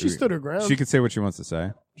get it. She stood her ground. She could say what she wants to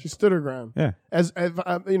say. She stood her ground. Yeah. As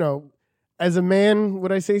you know, as a man,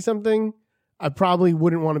 would I say something? I probably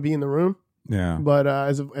wouldn't want to be in the room. Yeah. But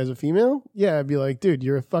as a female, yeah, I'd be like, dude,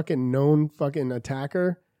 you're a fucking known fucking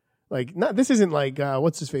attacker. Like, this isn't like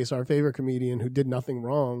what's his face, our favorite comedian who did nothing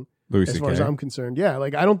wrong. Louis as C.K. far as I'm concerned, yeah.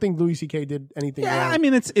 Like, I don't think Louis C.K. did anything wrong. I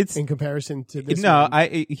mean, it's in comparison to this. No, one.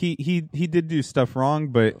 he did do stuff wrong,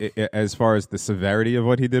 but as far as the severity of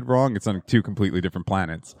what he did wrong, it's on two completely different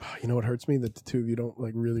planets. You know what hurts me? That the two of you don't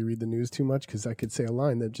like really read the news too much, because I could say a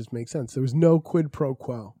line that just makes sense. There was no quid pro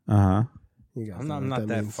quo. You guys I'm not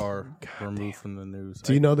that far removed from the news.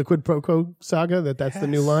 Do you know the quid pro quo saga? That's the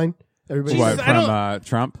new line. Everybody from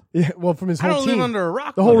Trump. Yeah, well, from his whole I don't team. live under a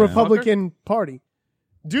rock. The whole Republican Party.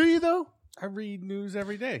 Do you though? I read news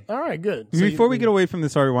every day. All right, good. Before we get away from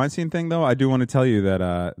this Harvey Weinstein thing, though, I do want to tell you that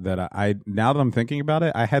I now that I'm thinking about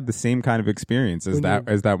it, I had the same kind of experience as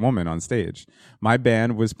that woman on stage. My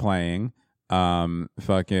band was playing. Wait, why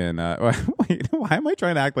am I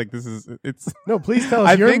trying to act like this is? It's no. Please tell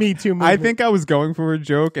us your Me Too movement. I think I was going for a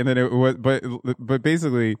joke, and then it was, but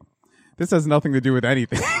basically, this has nothing to do with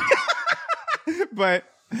anything. But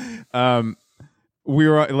we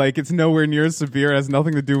were like, it's nowhere near as severe. It has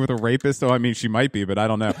nothing to do with a rapist. Oh, I mean, she might be, but I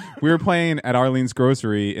don't know. We were playing at Arlene's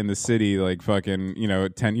Grocery in the city, like fucking,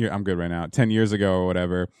 10 years. I'm good right now. 10 years ago or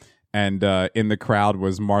whatever. And in the crowd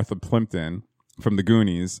was Martha Plimpton from the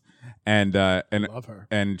Goonies. And love her.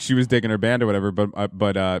 And she was digging her band or whatever,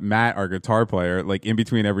 but Matt, our guitar player, like in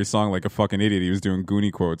between every song, like a fucking idiot, he was doing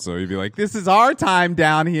Goonie quotes. So he'd be like, "This is our time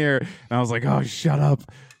down here," and I was like, "Oh, shut up."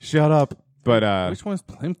 But which one's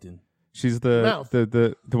Plimpton? She's the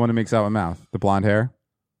one who makes out with Mouth, the blonde hair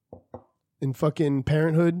in fucking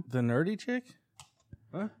Parenthood. The nerdy chick.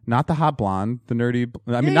 Huh? Not the hot blonde, the nerdy.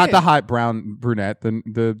 Not the hot brown brunette.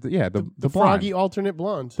 The froggy alternate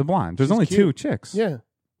blonde. The blonde. There's only cute. two chicks. Yeah.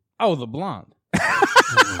 Oh, the blonde.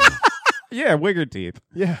 Yeah, wigger teeth.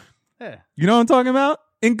 Yeah. You know what I'm talking about?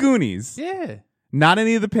 In Goonies. Yeah. Not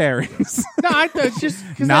any of the pairings. No, I thought it's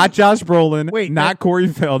just not Josh Brolin. Wait, not Corey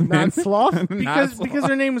Feldman. Not Sloth. because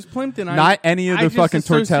her name was Plimpton. Not any of the fucking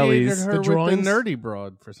Tortellis. Her the with drawings? the nerdy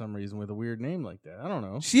broad for some reason with a weird name like that. I don't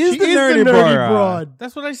know. She is the nerdy broad.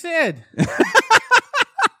 That's what I said.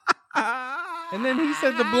 And then he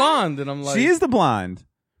said the blonde, and I'm like, she is the blonde.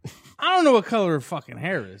 I don't know what color her fucking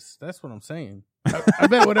hair is. That's what I'm saying. I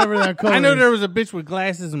bet whatever that color. I know is. there was a bitch with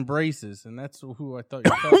glasses and braces, and that's who I thought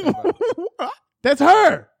you were talking about. That's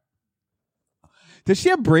her. Does she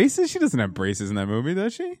have braces? She doesn't have braces in that movie,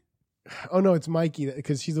 does she? Oh no, it's Mikey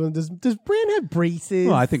because she's the one. Does Bran have braces?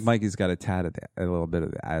 Well, I think Mikey's got a little bit of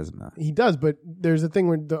the asthma. He does, but there's a thing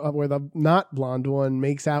where the not blonde one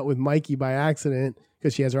makes out with Mikey by accident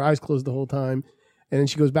because she has her eyes closed the whole time, and then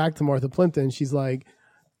she goes back to Martha Plimpton. And she's like,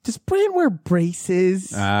 "Does Bran wear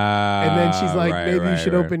braces?" And then she's like, "Maybe you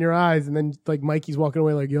should open your eyes." And then like Mikey's walking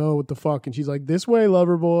away like, "Yo, what the fuck?" And she's like, "This way,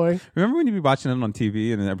 lover boy." Remember when you'd be watching it on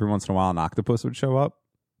TV, and then every once in a while an octopus would show up?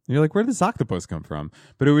 And you're like, where did this octopus come from?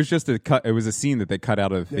 But it was just a cut. It was a scene that they cut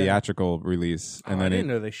out of theatrical release. And then I didn't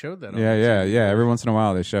know they showed that. Yeah. Every once in a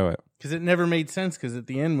while they show it because it never made sense. Because at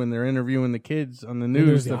the end, when they're interviewing the kids on the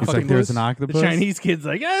news, it's like there's an octopus. The Chinese kids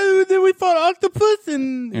like, "Oh, then we fought octopus,"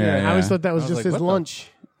 and I always thought that was just his lunch.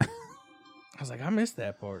 I was like, I missed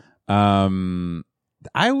that part. I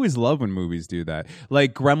always love when movies do that,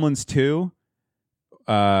 like Gremlins 2.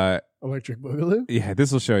 Electric Boogaloo. Yeah,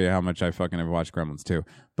 this will show you how much I fucking have watched Gremlins 2.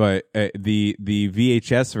 But the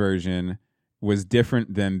VHS version was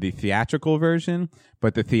different than the theatrical version.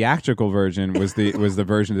 But the theatrical version was the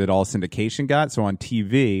version that all syndication got. So on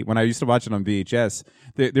TV, when I used to watch it on VHS,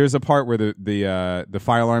 there's a part where the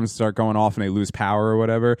fire alarms start going off and they lose power or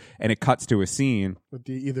whatever, and it cuts to a scene with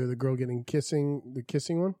either the girl getting the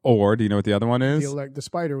kissing one, or do you know what the other one is? The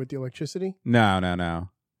spider with the electricity. No.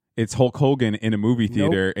 it's Hulk Hogan in a movie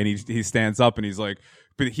theater, and he stands up and he's like,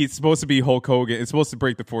 but he's supposed to be Hulk Hogan. It's supposed to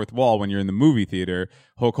break the fourth wall when you're in the movie theater.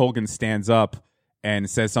 Hulk Hogan stands up and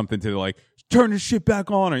says something to like, turn this shit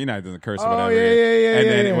back on, or it doesn't curse or whatever. Yeah, and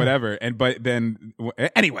then whatever. And but then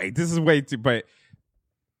anyway, this is way too. But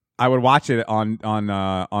I would watch it on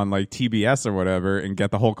like TBS or whatever and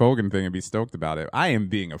get the Hulk Hogan thing and be stoked about it. I am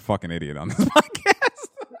being a fucking idiot on this podcast.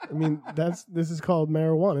 I mean, this is called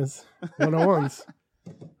marijuana's 101s.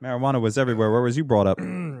 Marijuana was everywhere. Where was you brought up?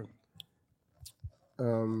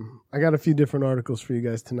 I got a few different articles for you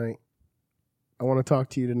guys tonight. I want to talk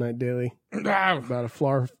to you tonight, Daily, about a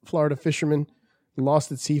Florida fisherman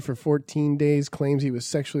lost at sea for 14 days, claims he was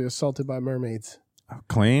sexually assaulted by mermaids.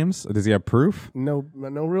 Claims? Does he have proof? No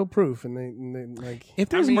real proof. And they like. If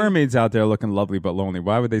there's mermaids out there looking lovely but lonely,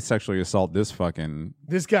 why would they sexually assault this fucking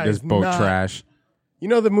this boat trash? You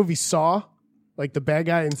know the movie Saw, like the bad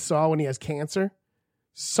guy in Saw when he has cancer,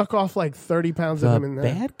 suck off like 30 pounds of him in The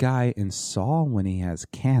there. bad guy in Saw when he has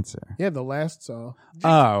cancer. Yeah, the last Saw.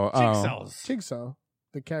 Jigsaw.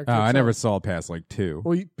 The character. I never saw past like 2.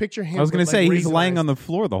 Well, you picture him. I was going to say he's laying eyes. on the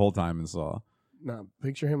floor the whole time in Saw. No,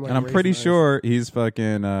 picture him like. And I'm pretty sure he's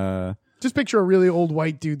fucking. Just picture a really old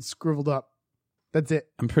white dude scribbled up. That's it.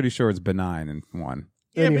 I'm pretty sure it's benign in one.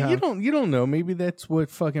 Yeah, Anyhow. but you don't know. Maybe that's what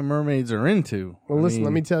fucking mermaids are into. Well, listen,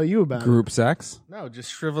 let me tell you about Group sex? No,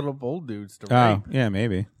 just shriveled up old dudes to Oh, rape. yeah,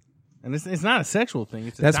 maybe. And it's not a sexual thing.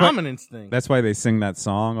 It's a That's dominance thing. That's why they sing that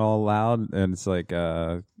song all loud, and it's like,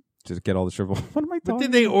 just get all the shrivel. What am I talking But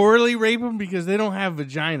did they orally rape them? Because they don't have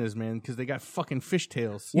vaginas, man. Because they got fucking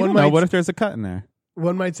fishtails. You don't know. What if there's a cut in there?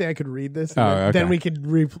 One might say I could read this, Oh, and then okay. we could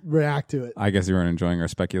react to it. I guess you weren't enjoying our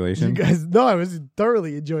speculation. You guys, no, I was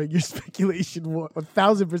thoroughly enjoying your speculation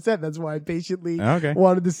 1,000%. That's why I patiently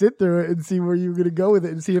wanted to sit through it and see where you were going to go with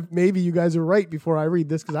it and see if maybe you guys are right before I read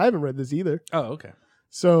this, because I haven't read this either. Oh, okay.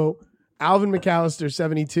 So, Alvin McAllister,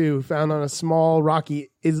 72, found on a small rocky,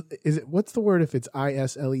 is it, what's the word if it's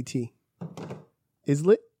I-S-L-E-T?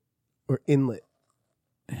 Islet or inlet?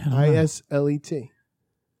 I-S-L-E-T.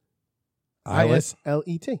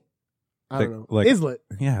 I-S-L-E-T. I don't know. Like, Islet.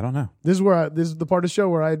 Yeah, I don't know. This is the part of the show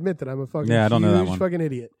where I admit that I'm a fucking I don't know that one. fucking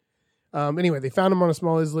idiot. Anyway, they found him on a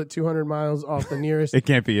small islet 200 miles off the nearest It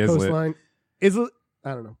can't be Islet. coastline. Islet?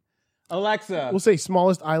 I don't know. Alexa, We'll say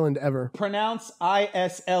smallest island ever. pronounce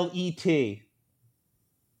I-S-L-E-T.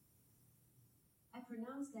 I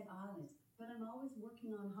pronounce that islet, but I'm always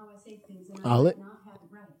working on how I say things and Islet? I might not have it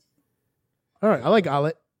right. All right, I like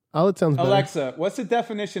islet. Islet sounds better. Alexa, what's the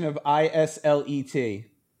definition of I-S-L-E-T?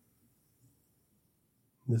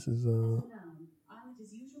 This is Noun. Islet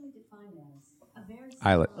is usually defined as a very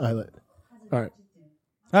Islet. Islet. All right.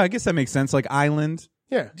 I guess that makes sense. Like island.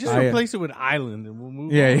 Yeah. Just replace it with island and we'll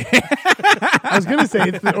move on. I was going to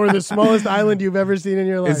say, or the smallest island you've ever seen in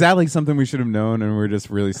your life. Is that like something we should have known and we're just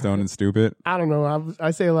really stoned and stupid? I don't know.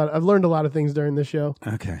 I say a lot. I've learned a lot of things during this show.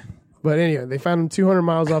 Okay. But anyway, they found him 200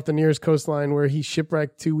 miles off the nearest coastline where he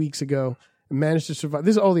shipwrecked 2 weeks ago and managed to survive.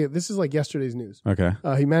 This is like yesterday's news. Okay.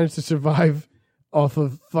 He managed to survive off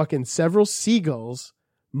of fucking several seagulls,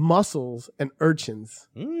 mussels, and urchins.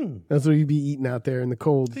 That's what you'd be eating out there in the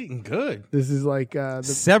cold. It's eating good. This is like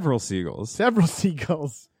several seagulls. Several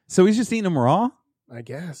seagulls. So he's just eating them raw? I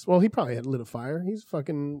guess. Well, he probably had lit a fire. He's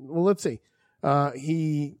fucking. Well, let's see.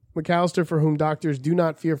 McAllister, for whom doctors do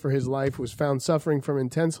not fear for his life, was found suffering from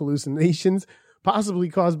intense hallucinations, possibly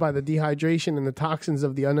caused by the dehydration and the toxins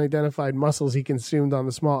of the unidentified mussels he consumed on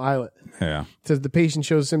the small islet. Yeah. It says the patient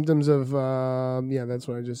shows symptoms of, that's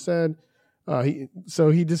what I just said.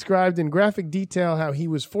 He described in graphic detail how he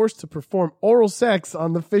was forced to perform oral sex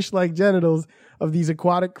on the fish-like genitals of these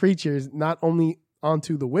aquatic creatures, not only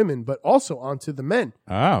onto the women, but also onto the men.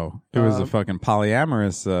 Oh, it was a fucking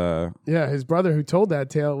polyamorous. Yeah, his brother who told that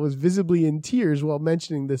tale was visibly in tears while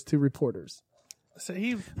mentioning this to reporters. So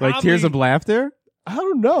he like tears of laughter? I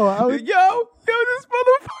don't know. Yo, this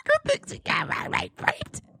motherfucker thinks he got my right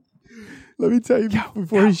raped. Let me tell you,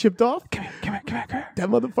 before he shipped off, come here. That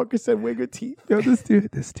motherfucker said wigger teeth. Yo, this dude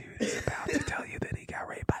is about to tell you that he got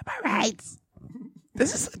raped by my rights.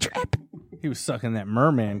 This is a trip. He was sucking that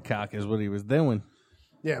merman cock is what he was doing.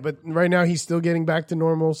 Yeah, but right now he's still getting back to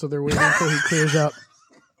normal, so they're waiting until he clears up.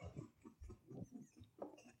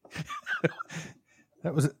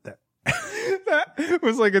 That was That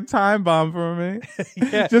was like a time bomb for me.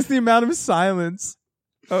 Yeah. Just the amount of silence.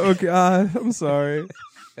 Oh, God. I'm sorry.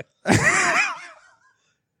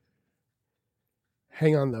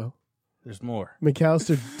 Hang on, though. There's more.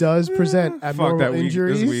 McAllister does present abnormal Fuck that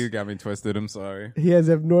injuries. This weed got me twisted. I'm sorry. He has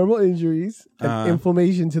abnormal injuries and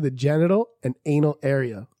inflammation to the genital and anal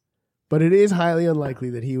area. But it is highly unlikely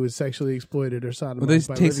that he was sexually exploited or sodomized Will they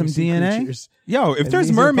by take some living sea DNA? creatures. Yo, if And there's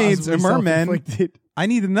these are mermaids or possibly mermen, self-inflicted. I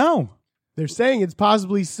need to know. They're saying it's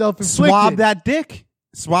possibly self-inflicted. Swab that dick.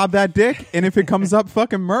 Swab that dick. And if it comes up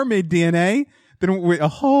fucking mermaid DNA, then we a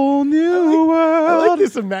whole new world. I like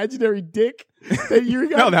this imaginary dick that you're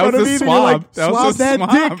No, that was a swab. That was a that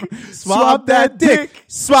swab. dick. Swab that dick.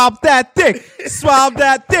 Swab that dick. Swab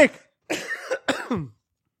that dick.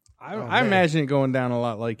 I imagine it going down a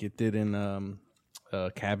lot like it did in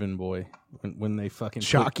Cabin Boy when they fucking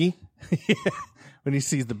Shocky. Yeah, when he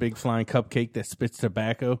sees the big flying cupcake that spits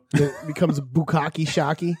tobacco. It becomes Bukkake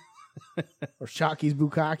Shocky. Or Shocky's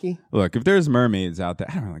Bukkake. Look, if there's mermaids out there,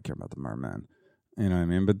 I don't really care about the merman. You know what I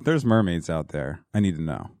mean? But there's mermaids out there. I need to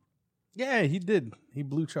know. Yeah, he did. He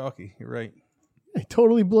blew Chalky. You're right. He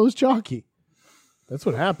totally blows Chalky. That's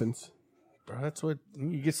what happens. Bro, that's what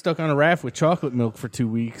you get stuck on a raft with chocolate milk for 2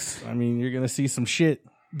 weeks. I mean, you're gonna see some shit.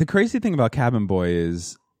 The crazy thing about Cabin Boy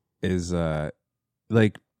is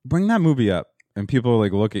like bring that movie up and people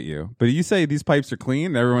like look at you, but you say these pipes are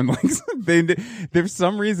clean. Everyone likes they for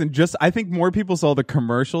some reason just I think more people saw the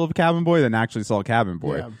commercial of Cabin Boy than actually saw Cabin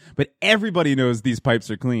Boy. Yeah. But everybody knows these pipes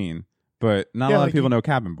are clean, but not a lot of people know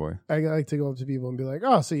Cabin Boy. I like to go up to people and be like,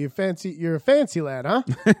 "Oh, so you're a fancy lad, huh?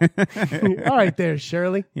 All right, there,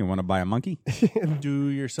 Shirley. You want to buy a monkey? Do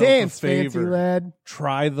yourself Dance, a favor, fancy lad.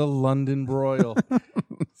 Try the London Broil."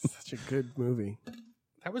 Such a good movie.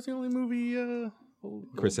 That was the only movie.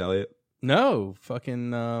 Chris Elliott. No,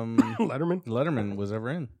 fucking Letterman. Letterman was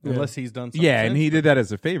ever in, unless he's done something. Yeah, and since. he did that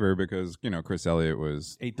as a favor because Chris Elliott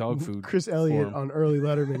ate dog food. Chris Elliott on early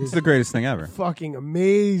Letterman is it's the greatest thing ever. Fucking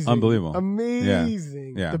amazing, Unbelievable,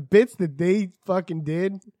 amazing. Yeah. The bits that they fucking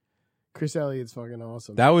did. Chris Elliott's fucking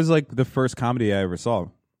awesome. That was like the first comedy I ever saw.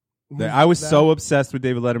 I was so obsessed with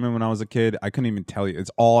David Letterman when I was a kid. I couldn't even tell you.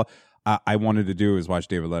 It's all I wanted to do was watch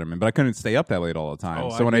David Letterman, but I couldn't stay up that late all the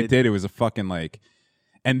time. So when I did, it was a fucking like.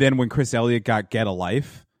 And then when Chris Elliott got Get a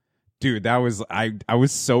Life, dude, that was I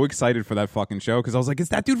was so excited for that fucking show because I was like, it's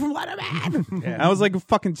that dude from Letterman. Yeah. I was like a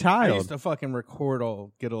fucking child. I used to fucking record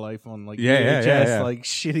all Get a Life on like VHS, VHS, like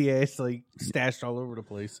shitty ass, like stashed all over the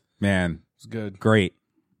place. Man, it's good. Great.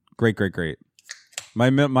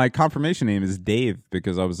 My confirmation name is Dave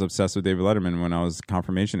because I was obsessed with David Letterman when I was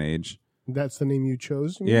confirmation age. That's the name you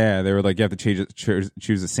chose? Yeah, they were like, you have to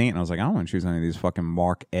choose a saint. And I was like, I don't want to choose any of these fucking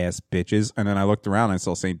Mark ass bitches. And then I looked around and I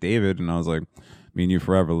saw Saint David and I was like, me and you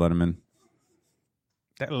forever, Letterman.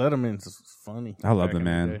 That Letterman's funny. I love the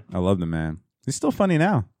man. I love the man. He's still funny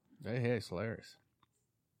now. Yeah, he's hilarious.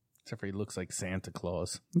 Except for he looks like Santa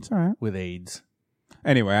Claus. It's all right. With AIDS.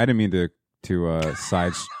 Anyway, I didn't mean to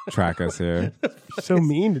sidetrack us here. So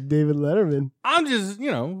mean to David Letterman. I'm just,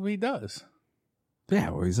 he does.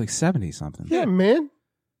 Yeah, well, he's like 70-something. Yeah, man.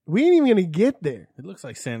 We ain't even going to get there. It looks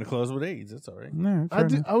like Santa Claus with AIDS. That's all right. No,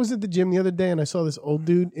 I was at the gym the other day and I saw this old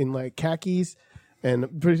dude in like khakis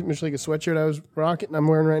and pretty much like a sweatshirt I was rocking and I'm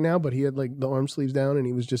wearing right now, but he had like the arm sleeves down and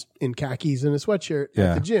he was just in khakis and a sweatshirt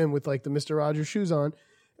at the gym with like the Mr. Rogers shoes on.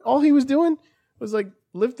 All he was doing was like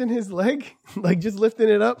lifting his leg, like just lifting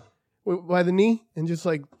it up by the knee and just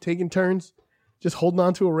like taking turns, just holding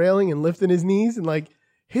on to a railing and lifting his knees and like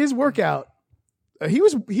his workout. He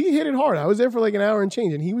hit it hard. I was there for like an hour and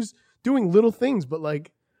change and he was doing little things, but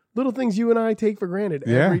like little things you and I take for granted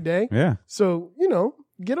every day. Yeah. So,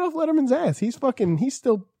 get off Letterman's ass. He's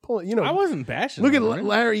still pulling, I wasn't bashing. Look at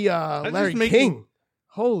Larry King.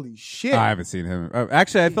 Holy shit. I haven't seen him.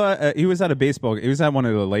 Actually, I thought he was at a baseball. He was at one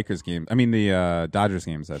of the Lakers games. I mean, the Dodgers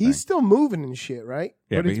games. He's still moving and shit, right?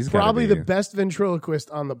 Yeah, but it's probably the best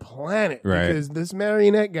ventriloquist on the planet. Right. Because this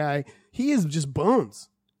marionette guy, he is just bones.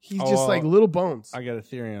 He's just like little bones. I got a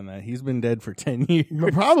theory on that. He's been dead for 10 years.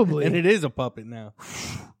 Probably. And it is a puppet now.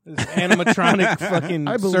 There's animatronic fucking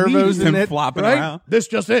I believe servos in it. flopping right? around. This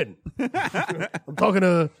just in. I'm talking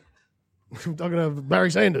to Barry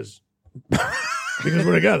Sanders. Because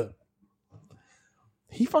we're together.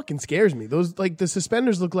 He fucking scares me. Those like the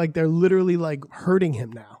suspenders look like they're literally like hurting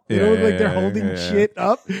him now. They don't look like they're holding shit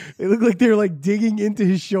up. They look like they're like digging into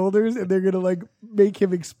his shoulders and they're gonna like make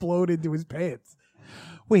him explode into his pants.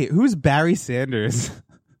 Wait, who's Barry Sanders?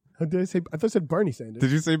 Did I say? I thought I said Bernie Sanders.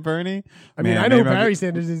 Did you say Bernie? I mean, I know Barry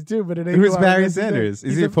Sanders is too, but it ain't. Who's Barry Sanders?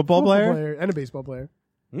 Is he a football player? And a baseball player?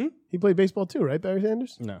 He played baseball too, right? Barry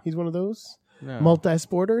Sanders? No, he's one of those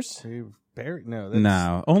multi-sporters. Barry? No,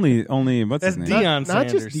 no. Only what's that's his name? Deion not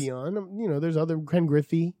Sanders. just Deion. There's other Ken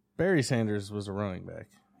Griffey. Barry Sanders was a running back.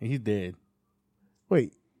 He's dead.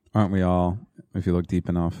 Wait, aren't we all? If you look deep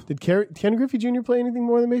enough. Did Ken Griffey Jr. play anything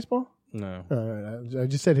more than baseball? No. All right, I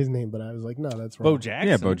just said his name, but I was like, no, that's wrong. Bo Jackson.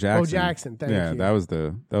 Yeah, Bo Jackson. Bo Jackson. Thank yeah, you. that was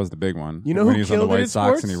the big one. You know when who he was on the killed it White at Sox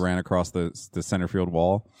sports? and he ran across the center field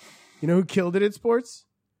wall? You know who killed it at sports?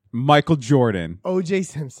 Michael Jordan. O.J.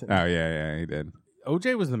 Simpson. Oh yeah, he did.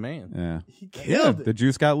 OJ was the man. Yeah, He killed it. the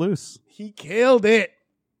juice got loose. He killed it.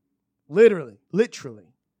 Literally.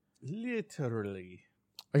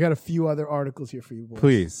 I got a few other articles here for you boys.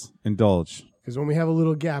 Please indulge. Because when we have a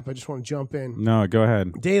little gap, I just want to jump in. No, go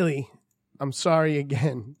ahead. Daily, I'm sorry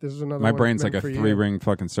again. This is another My one brain's meant like a for you. 3-ring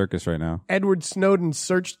fucking circus right now. Edward Snowden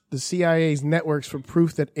searched the CIA's networks for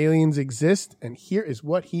proof that aliens exist, and here is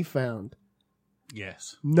what he found.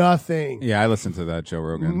 Yes. Nothing. Yeah, I listened to that Joe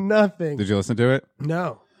Rogan. Nothing. Did you listen to it?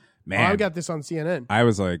 No. Man, Oh, I got this on CNN. I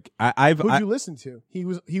was like, I've. Who'd I, you listen to? He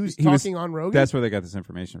was he was- talking on Rogan? That's where they got this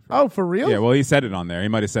information from. Oh, for real? Yeah, well, he said it on there. He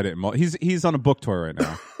might have said it. He's on a book tour right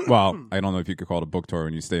now. Well, I don't know if you could call it a book tour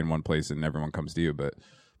when you stay in one place and everyone comes to you, but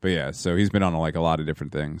yeah. So he's been on like a lot of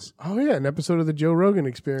different things. Oh, yeah, an episode of the Joe Rogan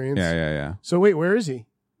Experience. Yeah. So wait, where is he?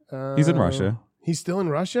 He's in Russia. He's still in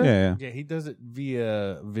Russia? Yeah. Yeah, he does it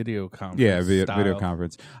via video conference. Yeah, via style. video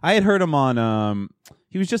conference. I had heard him on.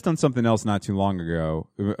 He was just on something else not too long ago.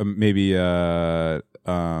 Maybe.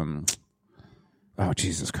 Oh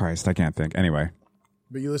Jesus Christ! I can't think. Anyway,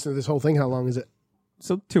 But you listen to this whole thing. How long is it?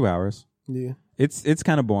 so 2 hours. Yeah. It's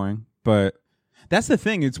kind of boring, but that's the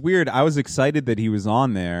thing. It's weird. I was excited that he was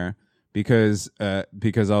on there because I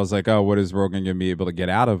was like, oh, what is Rogan gonna be able to get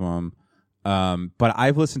out of him? But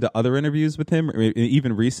I've listened to other interviews with him,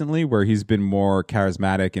 even recently, where he's been more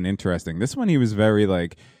charismatic and interesting. This one, he was very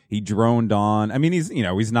like he droned on. I mean, he's a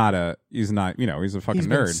fucking He's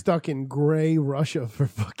been nerd. stuck in gray Russia for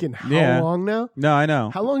fucking how Yeah. long now? No, I know.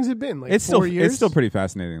 How long has it been? Like It's 4 years? It's still pretty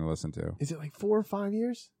fascinating to listen to. Is it like 4 or 5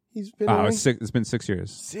 years? He's been Oh, away? it's been 6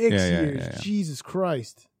 years. 6 Yeah, years. yeah. Jesus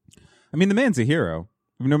Christ. I mean, the man's a hero.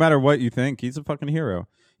 No matter what you think, he's a fucking hero.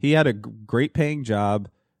 He had a great paying job,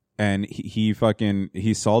 and he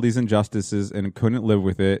saw these injustices and couldn't live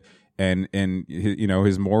with it. And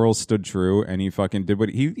his morals stood true, and he fucking did what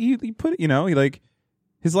he put. He like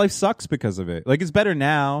his life sucks because of it. Like it's better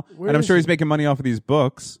now, Where and I'm is sure he? he's making money off of these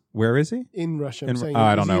books. Where is he? In Russia. I'm In- saying,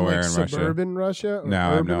 I don't is know he where like in Russia. suburban Russia? Or No, I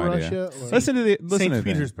have urban no idea. Russia? Or- Listen to the St. thing.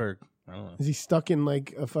 Petersburg. I don't know. Is he stuck in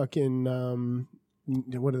like a fucking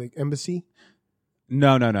what are they, embassy?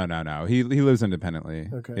 No. He lives independently.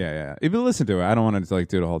 Okay. Yeah. If you listen to it, I don't want to like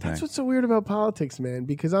do the whole thing. That's what's so weird about politics, man,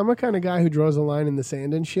 because I'm a kind of guy who draws a line in the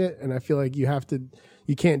sand and shit, and I feel like you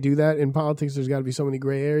can't do that in politics. There's got to be so many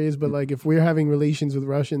gray areas. But like, if we're having relations with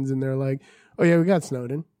Russians and they're like, "Oh yeah, we got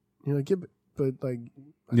Snowden," you're like, "Yeah, but like,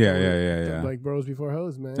 Yeah. like bros before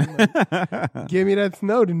hoes, man. Like, give me that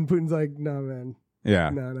Snowden." Putin's like, "No, man, Yeah.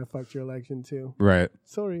 no, that fucked your election too." Right.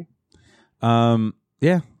 Sorry.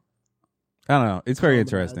 Yeah. I don't know. It's very Oh,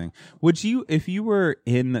 interesting. Would you, if you were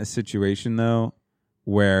in a situation though,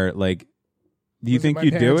 where like, do you Listen, think my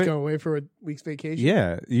you'd do parents it? Go away for a week's vacation.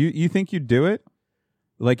 Yeah. You think you'd do it?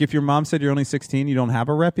 Like if your mom said you're only 16, you don't have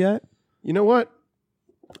a rep yet? You know what?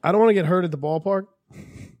 I don't want to get hurt at the ballpark.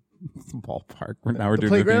 It's a ballpark. Now we're The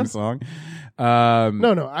doing the theme playgrounds? song.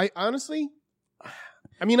 No. I honestly,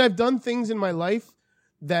 I've done things in my life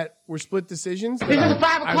that were split decisions. that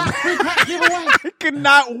I could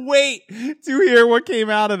not wait to hear what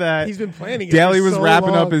came out of that. He's been planning it. Daly for was so wrapping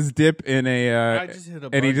long. up his dip in I just hit a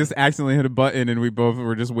and he button. just accidentally hit a button, and we both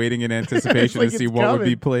were just waiting in anticipation Like to see it's what would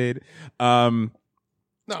be coming. played.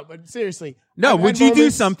 No, but seriously. No, I've would had you do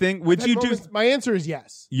moments- something? Would I've had you do? moments- My answer is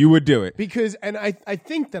yes. You would do it. Because, and I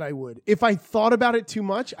think that I would. If I thought about it too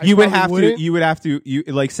much, I You would probably have wouldn't. to. You would have to. You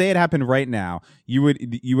like say it happened right now. You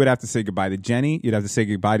would have to say goodbye to Jenny. You'd have to say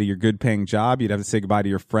goodbye to your good paying job. You'd have to say goodbye to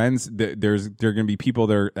your friends. There are going to be people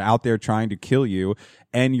that are out there trying to kill you,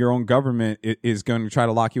 and your own government is going to try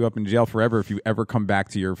to lock you up in jail forever if you ever come back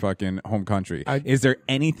to your fucking home country. Is there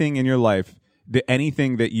anything in your life,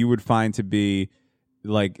 anything that you would find to be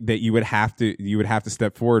like that you would have to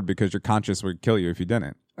step forward because your conscience would kill you if you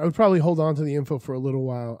didn't? I would probably hold on to the info for a little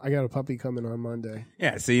while. I got a puppy coming on Monday.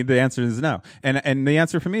 Yeah, see, the answer is no. And the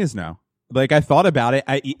answer for me is no. Like, I thought about it.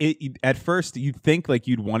 At first, you'd think, like,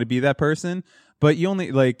 you'd want to be that person, but you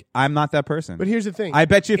only, like, I'm not that person. But here's the thing. I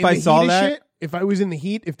bet you if In I the saw heat of that. shit, if I was in the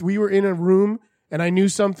heat, if we were in a room and I knew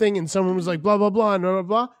something and someone was like, blah, blah, blah, and blah, blah,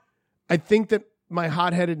 blah, I think that my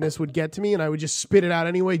hot-headedness would get to me and I would just spit it out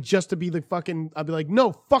anyway just to be the fucking, I'd be like,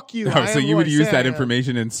 no, fuck you. Oh, so you would use that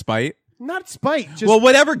information. information in spite? Not spite. Just Well,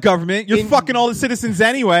 whatever, government. You're in- fucking all the citizens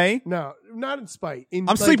anyway. No, not in spite.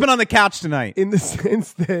 I'm sleeping on the couch tonight. In the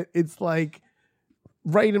sense that it's like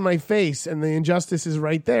right in my face and the injustice is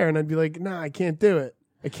right there. And I'd be like, nah, I can't do it.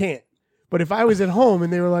 I can't. But if I was at home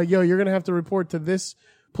and they were like, yo, you're going to have to report to this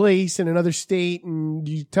place in another state and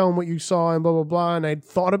you tell them what you saw and blah, blah, blah. And I'd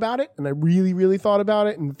thought about it and I really, really thought about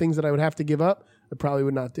it and the things that I would have to give up, I probably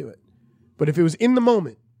would not do it. But if it was in the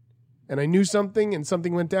moment and I knew something and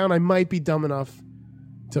something went down, I might be dumb enough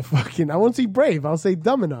to fucking, I won't say brave, I'll say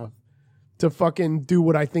dumb enough to fucking do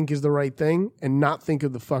what I think is the right thing and not think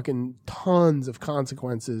of the fucking tons of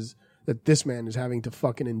consequences that this man is having to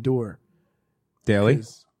fucking endure. Daily?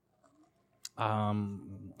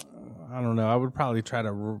 I don't know. I would probably try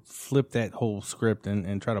to flip that whole script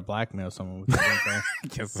and try to blackmail someone with that.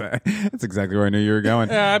 Yes, that's exactly where I knew you were going.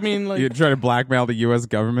 Yeah, I mean, like, you try to blackmail the U.S.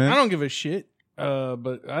 government. I don't give a shit.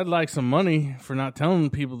 But I'd like some money for not telling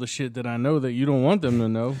people the shit that I know that you don't want them to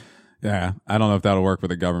know. Yeah, I don't know if that'll work with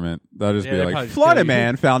the government. That'll just be they'd like, probably Florida kill you.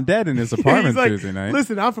 man found dead in his apartment He's like, Tuesday night.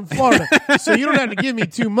 listen, I'm from Florida, so you don't have to give me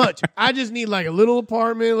too much. I just need like a little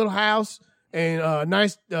apartment, a little house, and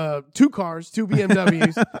nice 2 cars, 2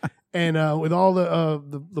 BMWs, and with all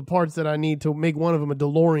the parts that I need to make one of them a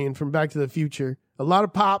DeLorean from Back to the Future. A lot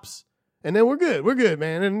of pops, and then we're good. We're good,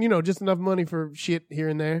 man. And just enough money for shit here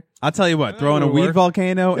and there. I'll tell you what, throw in a weed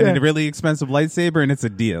volcano and a really expensive lightsaber, and it's a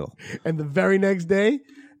deal. And the very next day,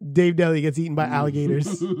 Dave Daly gets eaten by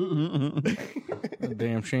alligators.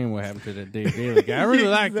 Damn shame what happened to that Dave Daly guy. I really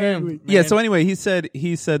like him. Man. Yeah. So anyway, he said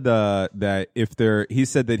that if there, he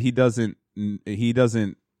said that he doesn't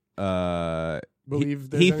Believe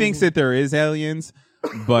he thinks that there is aliens,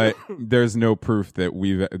 but there's no proof that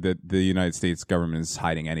that the United States government is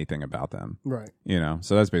hiding anything about them. Right.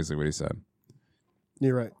 So that's basically what he said.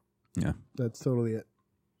 You're right. Yeah. That's totally it.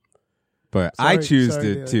 But Sorry- I choose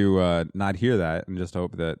sorry, to not hear that and just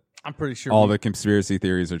hope that I'm pretty sure all the conspiracy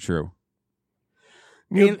theories are true.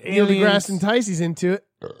 Neil aliens- deGrasse Tyson's into it.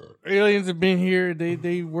 aliens have been here.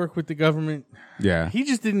 They work with the government. Yeah. He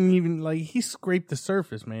just didn't even he scraped the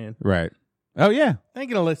surface, man. Right. Oh yeah. I ain't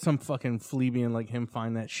gonna let some fucking fleabian like him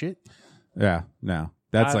find that shit. Yeah. No.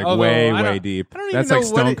 That's like Although, way, I don't- way deep. I don't even That's know like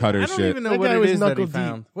what stonecutter I don't shit. even know That what guy it was is that he knuckle deep.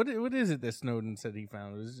 found. What is it that Snowden said he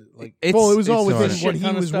found? Was it like Well, it was all it's within sort of- what he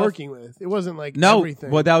Kind of was stuff? working with. It wasn't like No,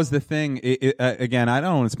 everything. well, that was the thing. Again, I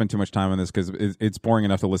don't want to spend too much time on this because it's boring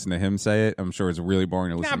enough to listen to him say it. I'm sure it's really boring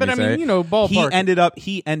to listen Nah, to but me I say mean, it. ballpark.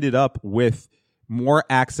 He ended up with more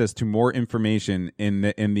access to more information in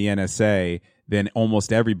the NSA than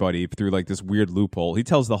almost everybody through like this weird loophole. He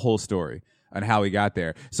tells the whole story on how he got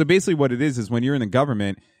there. So basically, what it is when you're in the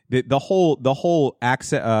government, the whole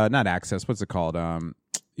access, not access, what's it called?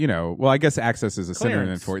 Well, I guess access is a synonym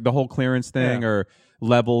Clearance. for it. The whole clearance thing Yeah. or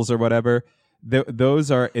levels or whatever.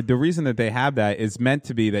 Those are the reason that they have that is meant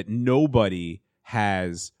to be that nobody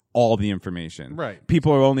has all the information. Right.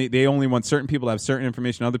 People they only want certain people to have certain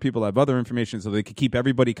information, other people have other information, so they could keep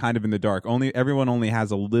everybody kind of in the dark. Everyone only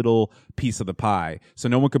has a little piece of the pie, so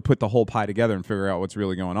no one could put the whole pie together and figure out what's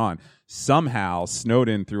really going on. Somehow,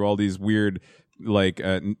 Snowden, through all these weird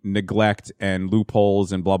neglect and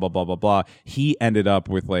loopholes and blah blah blah blah blah, he ended up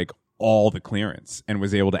with like all the clearance and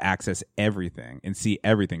was able to access everything and see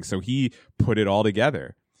everything. So he put it all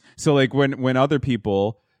together. So like when other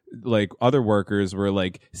people, like other workers, were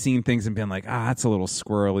like seeing things and being like, that's a little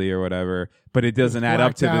squirrely or whatever, but it doesn't add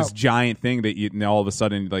up to blacked this out. giant thing that all of a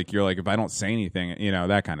sudden like you're like, if I don't say anything,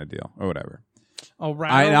 that kind of deal or whatever. Oh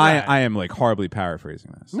right. I am like horribly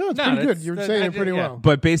paraphrasing this. No, it's No, pretty that's- good. You're that- saying I it pretty did- yeah. well.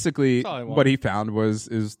 But basically, That's all I want. what he found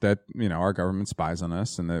is that our government spies on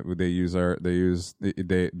us, and that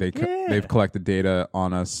they've collected data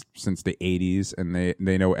on us since the 80s, and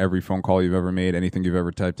they know every phone call you've ever made, anything you've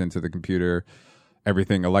ever typed into the computer,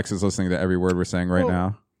 everything. Alexa's listening to every word we're saying right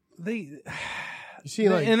now. You see,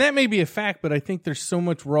 like, and that may be a fact, but I think there's so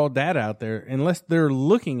much raw data out there. Unless they're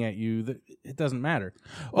looking at you, that it doesn't matter.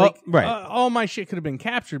 Well, right. All my shit could have been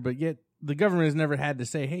captured, but yet the government has never had to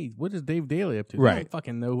say, "Hey, what is Dave Daly up to?" They Right. don't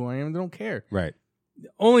fucking know who I am. They don't care. Right.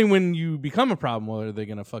 Only when you become a problem, well, are they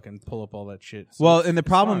gonna fucking pull up all that shit? So Well, it's- and the it's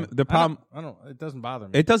problem- fine. the problem- I don't. It doesn't bother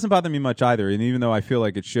me. It doesn't bother me much either, and even though I feel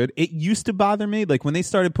like it should, it used to bother me. Like when they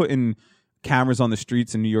started putting cameras on the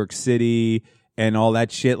streets in New York City and all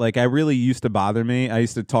that shit, like I really used to bother me. I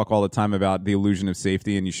used to talk all the time about the illusion of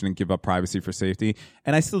safety and you shouldn't give up privacy for safety,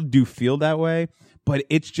 and I still do feel that way, but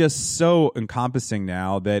it's just so encompassing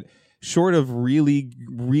now that short of really,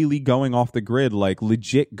 really going off the grid, like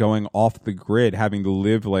legit going off the grid, having to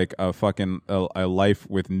live like a fucking a life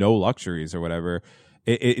with no luxuries or whatever,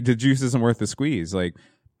 the juice isn't worth the squeeze. Like,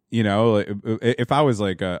 if I was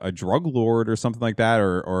like a drug lord or something like that,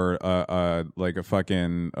 or like a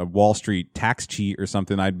fucking Wall Street tax cheat or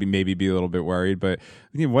something, I'd maybe be a little bit worried. But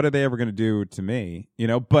what are they ever going to do to me?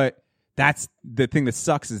 But That's the thing that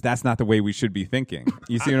sucks is that's not the way we should be thinking.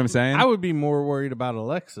 You see what I'm saying? I would be more worried about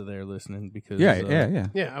Alexa there listening because Yeah,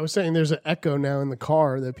 I was saying there's an Echo now in the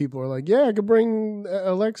car that people are like, yeah, I could bring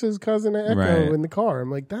Alexa's cousin an Echo in the car.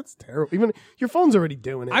 I'm like, that's terrible. Even your phone's already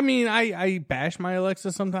doing it. I mean, I bash my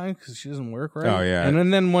Alexa sometimes because she doesn't work right. Oh, yeah.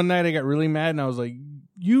 And then one night I got really mad and I was like,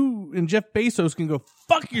 you and Jeff Bezos can go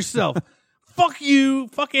fuck yourself. Fuck you,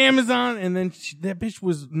 fuck Amazon. And then that bitch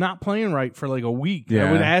was not playing right for like a week. Yeah.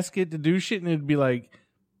 I would ask it to do shit and it'd be like,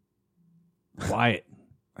 quiet.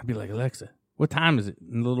 I'd be like, Alexa, what time is it?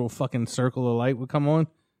 And the little fucking circle of light would come on.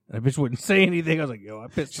 And that bitch wouldn't say anything. I was like, yo, I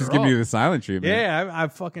pissed She's her giving off. you the silent treatment. Yeah, I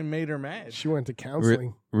fucking made her mad. She went to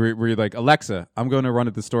counseling. Were you like, Alexa, I'm going to run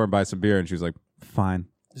at the store and buy some beer? And she was like, fine.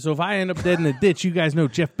 So if I end up dead in a ditch, you guys know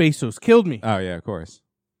Jeff Bezos killed me. Oh, yeah, of course.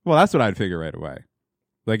 Well, that's what I'd figure right away.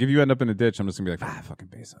 Like, if you end up in a ditch, I'm just going to be like, fucking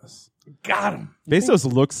Bezos. Got him. Bezos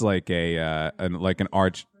looks like an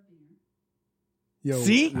arch. Yo,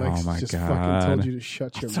 See? Lex Oh, my just God. fucking told you to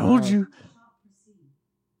shut your mouth. Told you.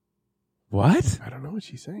 What? I don't know what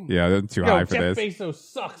she's saying. Yeah, they're too high for Jeff this. Bezos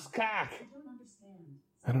sucks cock.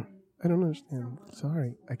 I don't understand.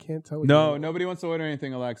 Sorry. I can't tell you. No, nobody wants to order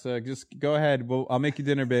anything, Alexa. Just go ahead. I'll make you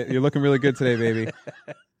dinner, bit. You're looking really good today, baby.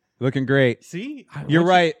 Looking great. See? You're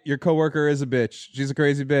right. Your coworker is a bitch. She's a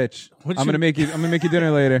crazy bitch. I'm gonna make you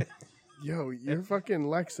dinner later. Yo, your fucking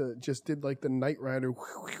Lexa just did like the Knight Rider.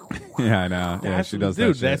 Yeah, I know. Yeah, she does Dude,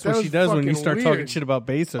 that shit. that's what That she was does when you fucking start talking weird. shit about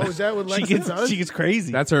Bezos. Oh, is that what she Lexa gets? does? She gets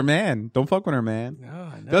crazy. That's her man. Don't fuck with her man. No,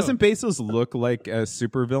 I know. Doesn't Bezos look like a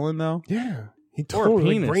supervillain though? Yeah. He Or a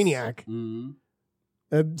totally like penis.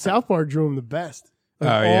 Brainiac. South Park drew him the best. Oh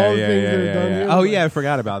Like, yeah, all the yeah, things yeah, that are yeah, done yeah. here, Oh like, yeah, I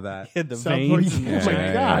forgot about that. He had the South veins. Park- and oh my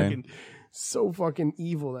yeah, God. yeah. So fucking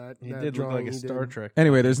evil that He that did look drawing like a he Star did. Trek.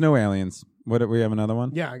 Anyway, there's no aliens. What? We have another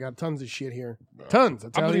one. Yeah, I got tons of shit here. Tons. I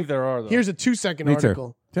tell believe you. there are, though. Here's a 2-second Me too.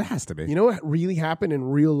 article. There has to be. You know what really happened in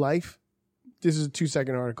real life? This is a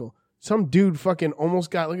 2-second article. Some dude fucking almost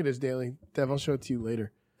got. Look at this, Daily Dev. I'll show it to you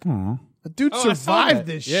later. Aw. A dude Oh, I saw survived that.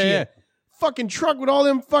 this Yeah, shit. yeah. Fucking truck with all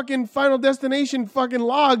them fucking Final Destination fucking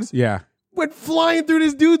logs Yeah. went flying through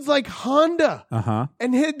this dude's like Honda. Uh-huh.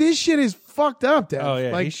 And this shit is fucked up, Dev. Oh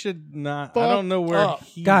yeah, Like, he should not. I fucked don't know where up.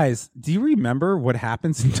 he. Guys, do you remember what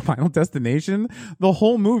happens in Final Destination? The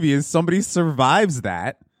whole movie is somebody survives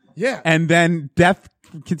that, yeah. and then death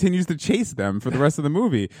continues to chase them for the rest of the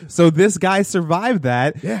movie. So this guy survived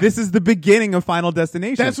that. Yeah. This is the beginning of Final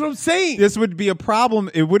Destination. That's what I'm saying. This would be a problem.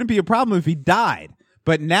 It wouldn't be a problem if he died.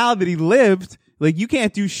 But now that he lived, like, you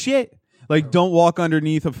can't do shit. Like, don't walk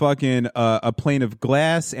underneath a fucking a plane of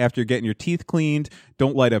glass after getting your teeth cleaned.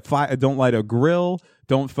 Don't light a grill.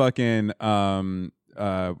 Don't fucking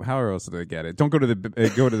how else did I get it? Don't go to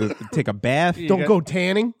the take a bath. Don't go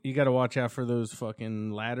tanning. You got to watch out for those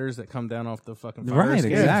fucking ladders that come down off the fucking fire Right,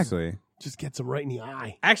 escapes. exactly. Just gets him right in the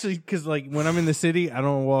eye. Actually, because like when I'm in the city, I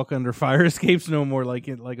don't walk under fire escapes no more. Like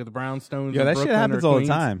at the brownstones. Yeah, in that shit Brooklyn happens or all the Queens.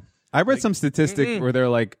 time. I read some statistic where they're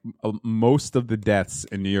like most of the deaths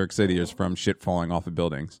in New York City is from shit falling off of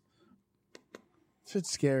buildings. Shit's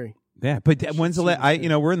scary. Yeah, but when's the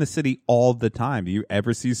we're in the city all the time. Do you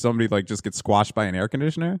ever see somebody like just get squashed by an air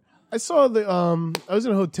conditioner? I saw I was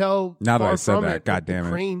in a hotel. Now that far I said from that, it, God with the damn it.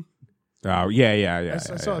 crane. Oh yeah. I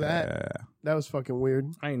saw that. Yeah. That was fucking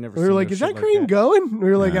weird. I ain't never. We were seen like, no "Is shit that like crane going?" We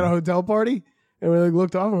were like Yeah. at a hotel party, and we like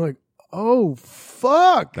looked off, and we're like, "Oh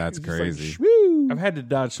fuck, That's It's just like, crazy. shwoo. I've had to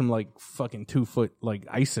dodge some like fucking 2-foot like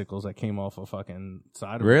icicles that came off a fucking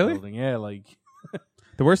side of Really? a building. Yeah, like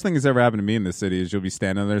The worst thing that's ever happened to me in this city is you'll be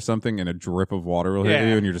standing there or something and a drip of water will hit Yeah.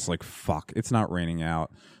 you and you're just like, fuck, it's not raining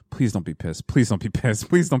out. Please don't be pissed. Please don't be pissed.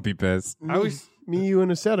 Please don't be pissed. I was. Me, you,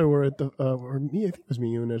 and Asetta were at the, or me, I think it was me,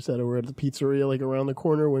 you, and Asetta were at the pizzeria like around the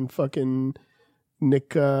corner when fucking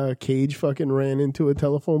Nick Cage fucking ran into a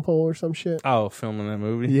telephone pole or some shit. Oh, filming that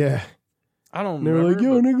movie. Yeah. I don't. And they were like, remember,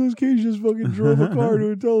 "Yo, but Nicolas Cage just fucking drove a car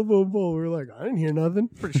to a telephone pole." We were like, "I didn't hear nothing."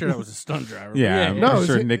 pretty sure that was a stunt driver. Yeah, But I'm No, it was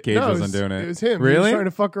sure hi- Nick Cage no, wasn't doing it. It was him. He Really? was trying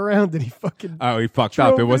to fuck around, and he fucking Oh, he fucked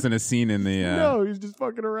up. It Drove it. wasn't a scene in the. no, he was just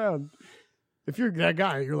fucking around. If you're that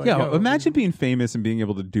guy, you're like, Yo, "Yo, imagine being famous and being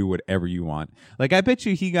able to do whatever you want. Like, I bet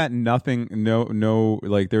you he got nothing, no,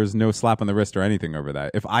 like, there was no slap on the wrist or anything over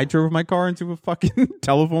that. If I drove my car into a fucking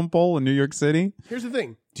telephone pole in New York City, Here's the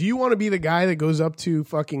thing: do you want to be the guy that goes up to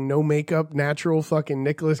fucking no makeup, natural fucking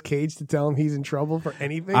Nicolas Cage to tell him he's in trouble for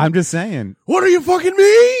anything? I'm just saying. What do you fucking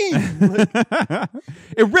mean?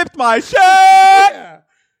 It ripped my shirt! Yeah.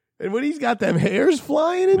 And when he's got them hairs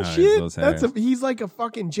flying and No, it's shit, those hairs. he's like a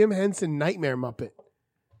fucking Jim Henson nightmare Muppet.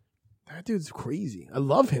 That dude's crazy. I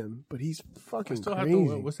love him, but he's fucking Still have crazy.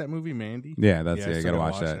 to, what's that movie, Mandy? Yeah, that's I you still gotta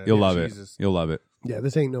gotta watch that. that. You'll Yeah, love Jesus. it. You'll love it. Yeah,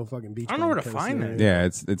 this ain't no fucking Beach I don't know Bum where to kinda find scenario. that.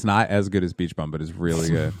 Yeah, it's not as good as Beach Bum, but it's really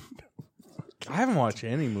good. I haven't watched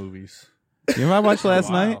any movies. You know what I watched last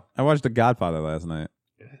Wow. night? I watched The Godfather last night.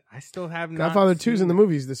 I still have not. Godfather 2's seen in the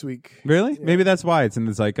movies this week. Really? Maybe that's why it's in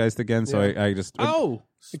the zeitgeist again. So Yeah. I just Oh,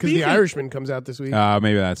 Because speaking- The Irishman comes out this week.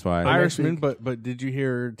 maybe that's why. Irishman, but did you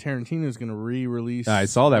hear Tarantino's going to re-release? I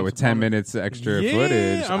saw that with Once 10 Upon a- minutes extra Yeah,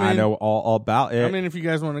 footage. I I mean- know all about it. I mean, if you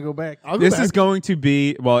guys want to go back, I'll go This back. is going to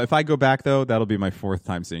be if I go back though, that'll be my 4th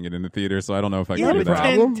time seeing it in the theater. So I don't know if I yeah, can do but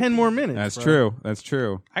that. 10 more minutes. That's bro. true. That's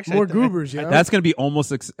true. Actually, More I goobers, yeah. That's going to be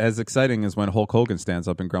almost as exciting as when Hulk Hogan stands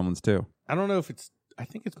up in Gremlins 2. I don't know if it's. I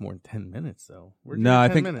think it's more than 10 minutes though. We're No, doing I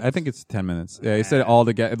 10 think minutes. it's 10 minutes. Yeah, he said all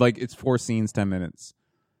together. Like it's 4 scenes, 10 minutes.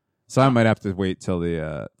 So I might have to wait till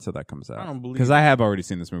till that comes out. I don't believe because I have already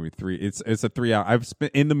seen this movie 3. It's a 3 hour. I've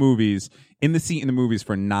spent in the seat in the movies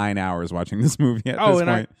for 9 hours watching this movie at this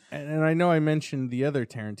point. And I know I mentioned the other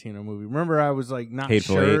Tarantino movie. Remember, I was like not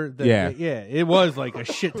Hateful sure. Eight? That, Yeah. it was like a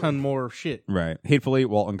shit ton more shit. Right. Hateful Eight,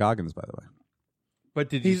 Walton Goggins, by the way. But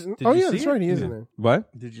did He's, you? Did oh you yeah, see that's it? right. He is in there.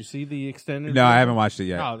 What? Did you see the extended? No, I version? haven't watched it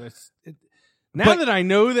yet. Oh, now that I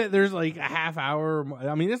know that there's like a half hour.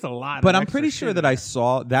 I mean, it's a lot. But of I'm pretty extra sure shit that in I there.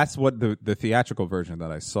 saw that's what the theatrical version that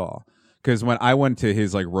I saw. Because when I went to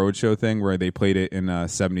his like roadshow thing where they played it in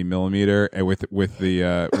 70 millimeter and with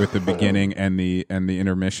the beginning and the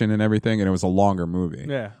intermission and everything, and it was a longer movie.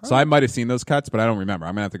 Yeah. So I might have seen those cuts, but I don't remember.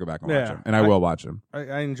 I'm gonna have to go back and watch Yeah. them, and I will watch them.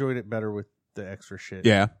 I enjoyed it better with the extra shit.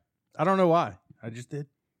 Yeah. I don't know why. I just did.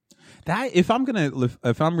 That if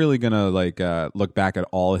I'm really gonna like look back at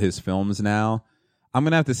all his films now, I'm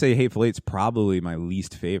gonna have to say Hateful Eight's probably my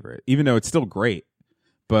least favorite, even though it's still great.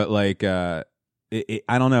 But like, I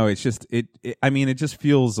don't know. It's just I mean, it just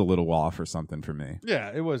feels a little off or something for me.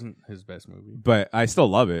 Yeah, it wasn't his best movie. But I still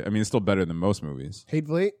love it. I mean, it's still better than most movies.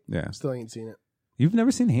 Hateful Eight. Yeah. Still ain't seen it. You've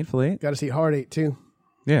never seen Hateful Eight? Got to see Hard Eight too.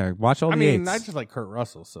 Yeah, watch all I the mean, eights. I just like Kurt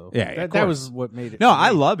Russell, so Yeah, of that course. was what made it. No, for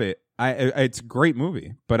I me. love it. It's a great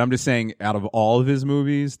movie, but I'm just saying, out of all of his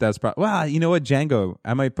movies, that's probably. Well, you know what, Django.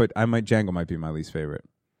 Django might be my least favorite.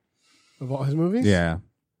 Of all his movies. Yeah,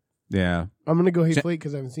 yeah. I'm gonna go Hateful Eight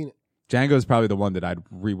because I haven't seen it. Django is probably the one that I'd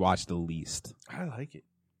rewatch the least. I like it.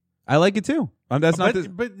 I like it too. That's not.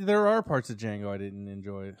 But there are parts of Django I didn't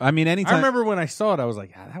enjoy. I mean, anytime. I remember when I saw it, I was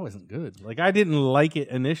like, that wasn't good. Like, I didn't like it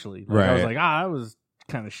initially. Like, I was Right. like, that was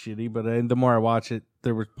kind of shitty. But the more I watch it,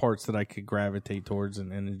 there were parts that I could gravitate towards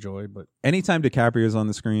and enjoy. But anytime DiCaprio's on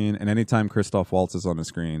the screen and anytime Christoph Waltz is on the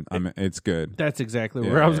screen, it's good. that's exactly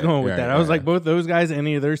Yeah, where I was yeah, going with yeah, that. yeah, I was yeah. like, both those guys,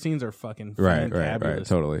 any of their scenes are fucking Right, fantabulous.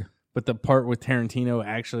 totally. But the part with Tarantino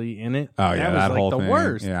actually in it, Oh yeah, was that like whole the thing.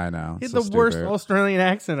 worst. Yeah, I know. He had So the worst stupid. Australian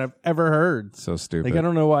accent I've ever heard. So stupid. Like, I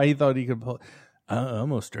don't know why he thought he could pull.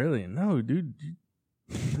 I'm Australian. No, dude.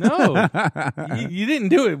 No. you didn't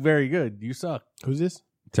do it very good. You suck. Who's this?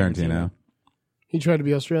 Tarantino. He tried to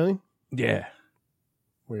be Australian. Yeah.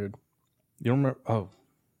 Weird. You don't remember? Oh,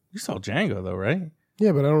 you saw Django, though, right?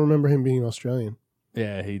 Yeah, but I don't remember him being Australian.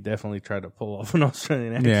 Yeah, he definitely tried to pull off an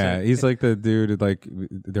Australian accent. Yeah, he's like the dude. Like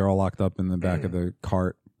they're all locked up in the back of the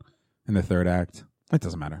cart in the third act. It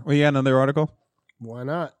doesn't matter. Well, yeah, another article. Why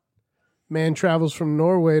not? Man travels from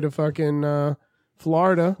Norway to fucking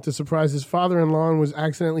Florida to surprise his father-in-law and was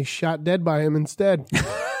accidentally shot dead by him instead.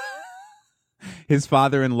 His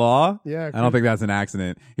father-in-law. Yeah, I don't think that's an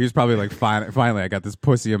accident. He was probably like, finally, I got this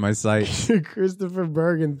pussy in my sight. Christopher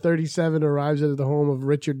Bergen, 37, arrives at the home of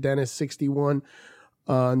Richard Dennis, 61,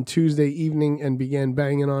 on Tuesday evening and began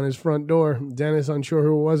banging on his front door. Dennis, unsure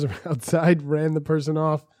who it was outside, ran the person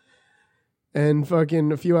off. And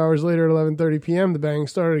fucking a few hours later at 11:30 p.m., the bang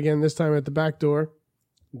started again, this time at the back door.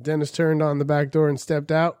 Dennis turned on the back door and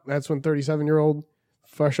stepped out. That's when 37-year-old,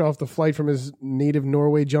 fresh off the flight from his native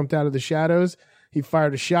Norway, jumped out of the shadows. He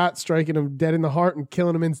fired a shot, striking him dead in the heart and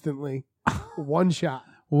killing him instantly. One shot.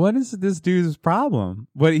 What is this dude's problem?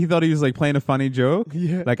 What, he thought he was like playing a funny joke?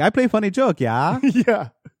 Yeah. Like, I play funny joke, yeah? Yeah.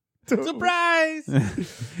 Surprise!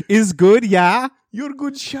 Is good, yeah? You're a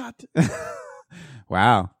good shot.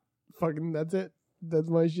 Wow. Fucking, that's it. That's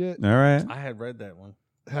my shit. All right. I had read that one.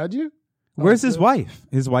 Had you? Where's Oh, his good. wife?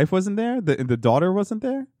 His wife wasn't there? The daughter wasn't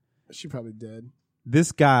there? She probably dead.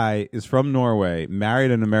 This guy is from Norway,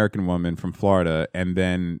 married an American woman from Florida, and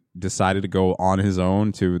then decided to go on his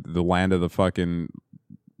own to the land of the fucking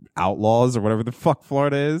outlaws or whatever the fuck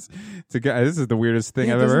Florida is. This is the weirdest thing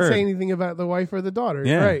He I've doesn't ever heard. say anything about the wife or the daughter.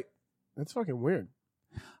 Yeah. Right. That's fucking weird.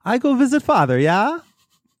 I go visit father, yeah?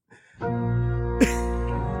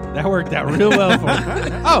 That worked out real well for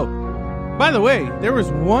me. Oh, by the way, there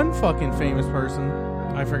was one fucking famous person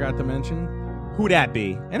I forgot to mention. Who that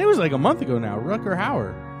be? And it was like a month ago now. Rucker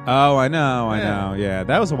Hauer. Oh, I know. Yeah,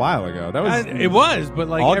 that was a while ago. That was It was, but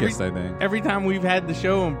like August, I think. Every time we've had the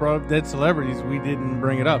show and brought up dead celebrities, we didn't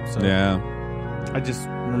bring it up. So Yeah. I just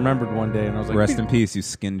remembered one day and I was like, Rest in peace, you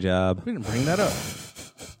skin job. we didn't bring that up.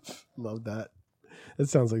 Love that. That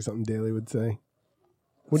sounds like something Daly would say.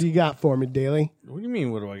 What do you got for me, Daly? What do you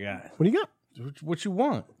mean? What do I got? What do you got? What you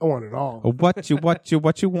want? I want it all. What you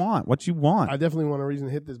want? What you want? I definitely want a reason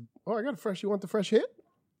to hit this. Oh, I got a fresh. You want the fresh hit?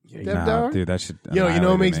 Nah, dude, that should. Yo, you know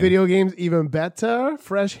what makes video games even better?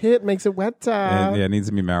 Fresh hit makes it wetter. Yeah, it needs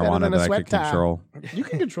to be marijuana that I can control. You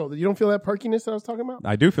can control it. You don't feel that perkiness that I was talking about?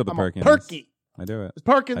 I do feel the perkiness. Perky. I do it. It's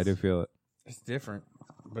Perkins. I do feel it. It's different,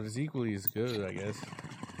 but it's equally as good, I guess.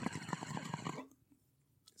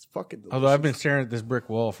 It's fucking delicious. Although I've been staring at this brick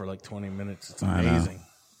wall for like 20 minutes. It's I know. amazing.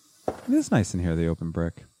 It is nice in here, the open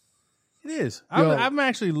brick. It is. Yo. I'm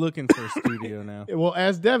actually looking for a studio now. Well,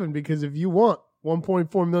 ask Devin, because if you want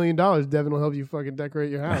 $1.4 million, Devin will help you fucking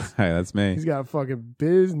decorate your house. Hey, that's me. He's got a fucking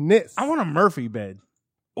business. I want a Murphy bed.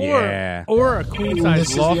 Yeah. Or a queen size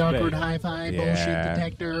This is loft the awkward bed. hi-fi Yeah. bullshit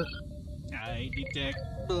detector. I detect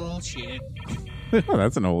bullshit. Oh,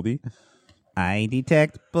 that's an oldie. I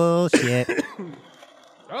detect bullshit.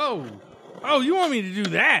 Oh, you want me to do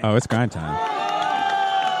that? Oh, it's grind time.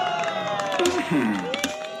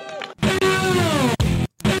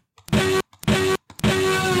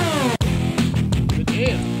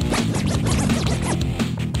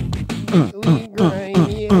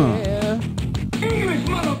 English,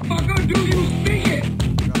 motherfucker, do you speak it?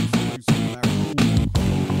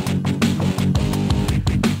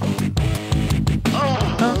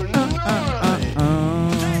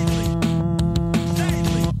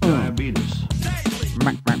 Diabetes.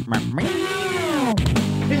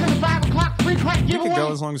 You can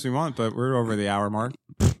go as long as we want, but we're over the hour mark.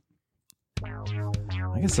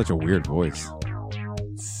 I get such a weird voice.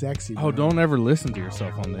 Sexy. Oh, don't ever listen to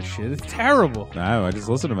yourself on this shit. It's terrible. No, I just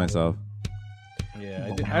listen to myself.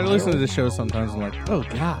 Yeah, I listen to the show sometimes. I'm like, oh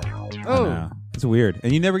god, I oh. know. It's weird,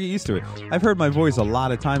 and you never get used to it. I've heard my voice a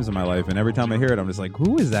lot of times in my life, and every time I hear it, I'm just like,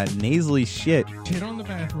 "Who is that nasally shit?" Shit on the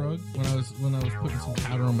bath rug when I was putting some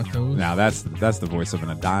powder on my toes. Now that's the voice of an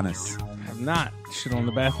Adonis. I have not shit on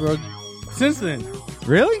the bath rug since then.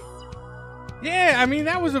 Really? Yeah, I mean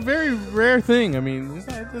that was a very rare thing. I mean,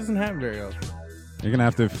 it doesn't happen very often. You're gonna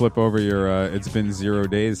have to flip over your "It's been 0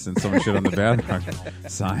 days since someone shit on the bathroom"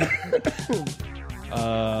 sign.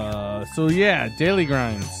 So yeah, daily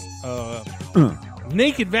grinds.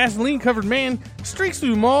 Naked Vaseline covered man streaks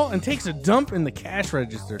through the mall and takes a dump in the cash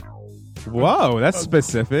register. Whoa, that's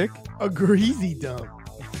specific. A greasy dump.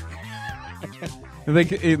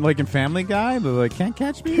 Like in Family Guy, they're like, "Can't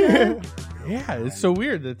catch me." Now? Yeah, it's so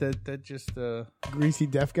weird that just greasy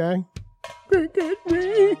deaf guy. Can't catch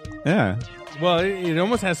me. Yeah. Well, it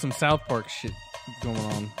almost has some South Park shit going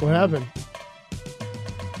on. What happened?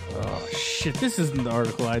 Oh shit! This isn't the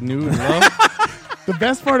article I knew and loved. The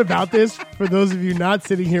best part about this, for those of you not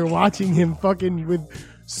sitting here watching him fucking with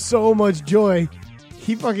so much joy,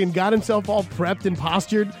 he fucking got himself all prepped and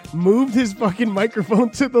postured, moved his fucking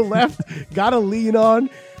microphone to the left, got a lean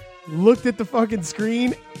on, looked at the fucking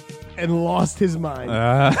screen, and lost his mind.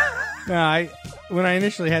 Now, when I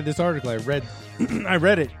initially had this article, I read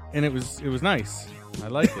it, and it was nice. I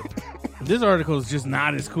liked it. This article is just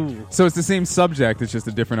not as cool. So it's the same subject, it's just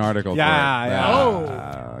a different article.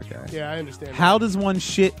 Yeah. Okay. Yeah, I understand. How does one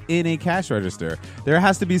shit in a cash register? There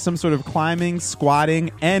has to be some sort of climbing,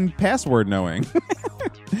 squatting, and password knowing.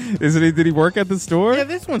 Did he work at the store? Yeah,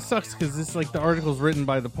 this one sucks because it's like the article's written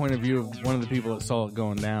by the point of view of one of the people that saw it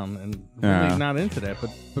going down, and really Yeah. not into that.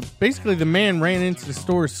 But basically, the man ran into the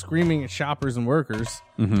store screaming at shoppers and workers.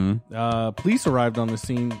 Mm-hmm. Police arrived on the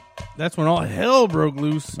scene. That's when all hell broke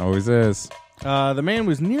loose. Always is. The man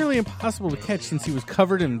was nearly impossible to catch since he was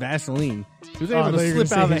covered in Vaseline. He was able to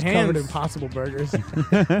slip out of the hands. Covered in Possible Burgers.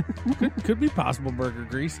 Could be Possible Burger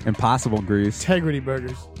grease. Impossible grease. Integrity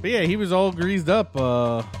Burgers. But yeah, he was all greased up,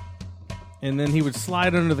 and then he would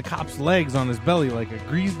slide under the cop's legs on his belly like a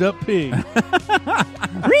greased up pig.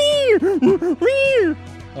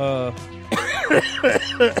 Oh,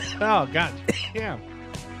 god damn.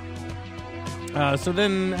 So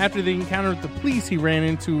then, after the encounter with the police, he ran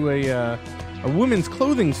into a women's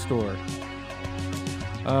clothing store.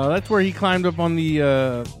 That's where he climbed up on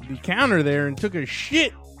the counter there and took a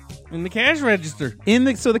shit in the cash register.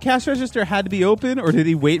 So the cash register had to be open, or did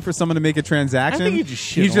he wait for someone to make a transaction? I think he just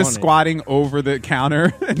shit He's just on it. squatting over the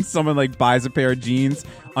counter, and someone like buys a pair of jeans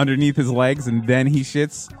underneath his legs, and then he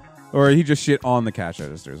shits. Or he just shit on the cash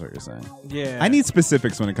register, is what you're saying. Yeah. I need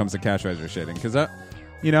specifics when it comes to cash register shitting, because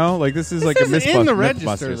You know, like this is It like a says in the Mythbusters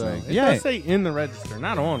register, though. thing. It does say in the register,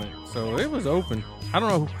 not on it. So it was open. I don't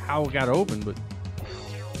know how it got open, but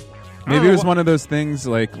Maybe it was one of those things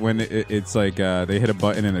like when it's like they hit a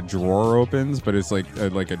button and a drawer opens, but it's like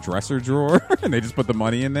a dresser drawer, and they just put the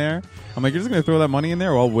money in there. I'm like, you're just gonna throw that money in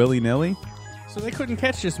there all willy nilly? So they couldn't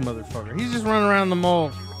catch this motherfucker. He's just running around the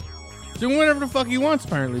mall doing whatever the fuck he wants,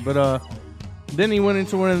 apparently. But then he went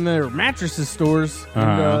into one of their mattresses stores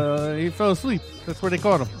and he fell asleep. That's where they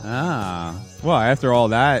caught him. Ah, well, after all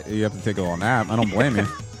that, you have to take a little nap. I don't blame you.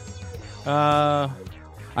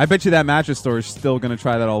 I bet you that mattress store is still gonna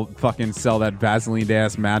try that old fucking sell that Vaseline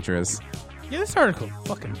ass mattress. Yeah, this article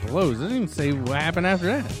fucking blows. It doesn't even say what happened after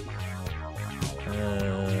that.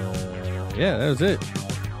 Yeah, that was it.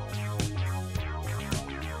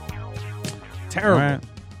 Terrible. Right.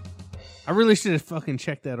 I really should have fucking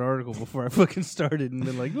checked that article before I fucking started and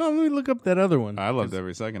been like, no, let me look up that other one. I loved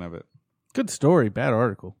every second of it. Good story, bad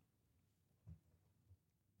article.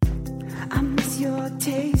 I miss your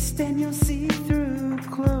taste and your see-through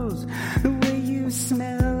clothes, the way you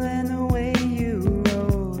smell and the way you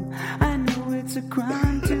roll. I know it's a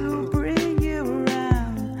crime to bring you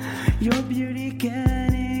around. Your beauty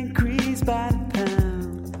can increase by the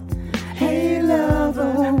pound. Hey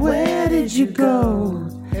lover, where did you go?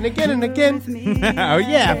 And again and again. Oh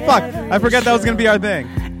yeah, fuck! I forgot that was gonna be our thing.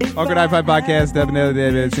 Awkward High Five Podcast.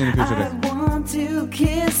 David, see you in the future. I want to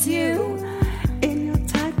kiss you in your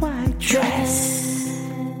tight white dress.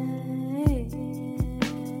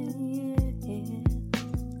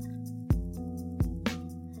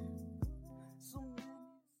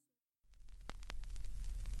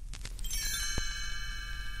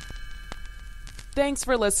 Thanks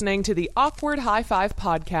for listening to the Awkward High Five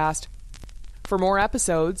Podcast. For more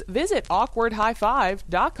episodes, visit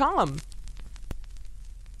awkwardhighfive.com.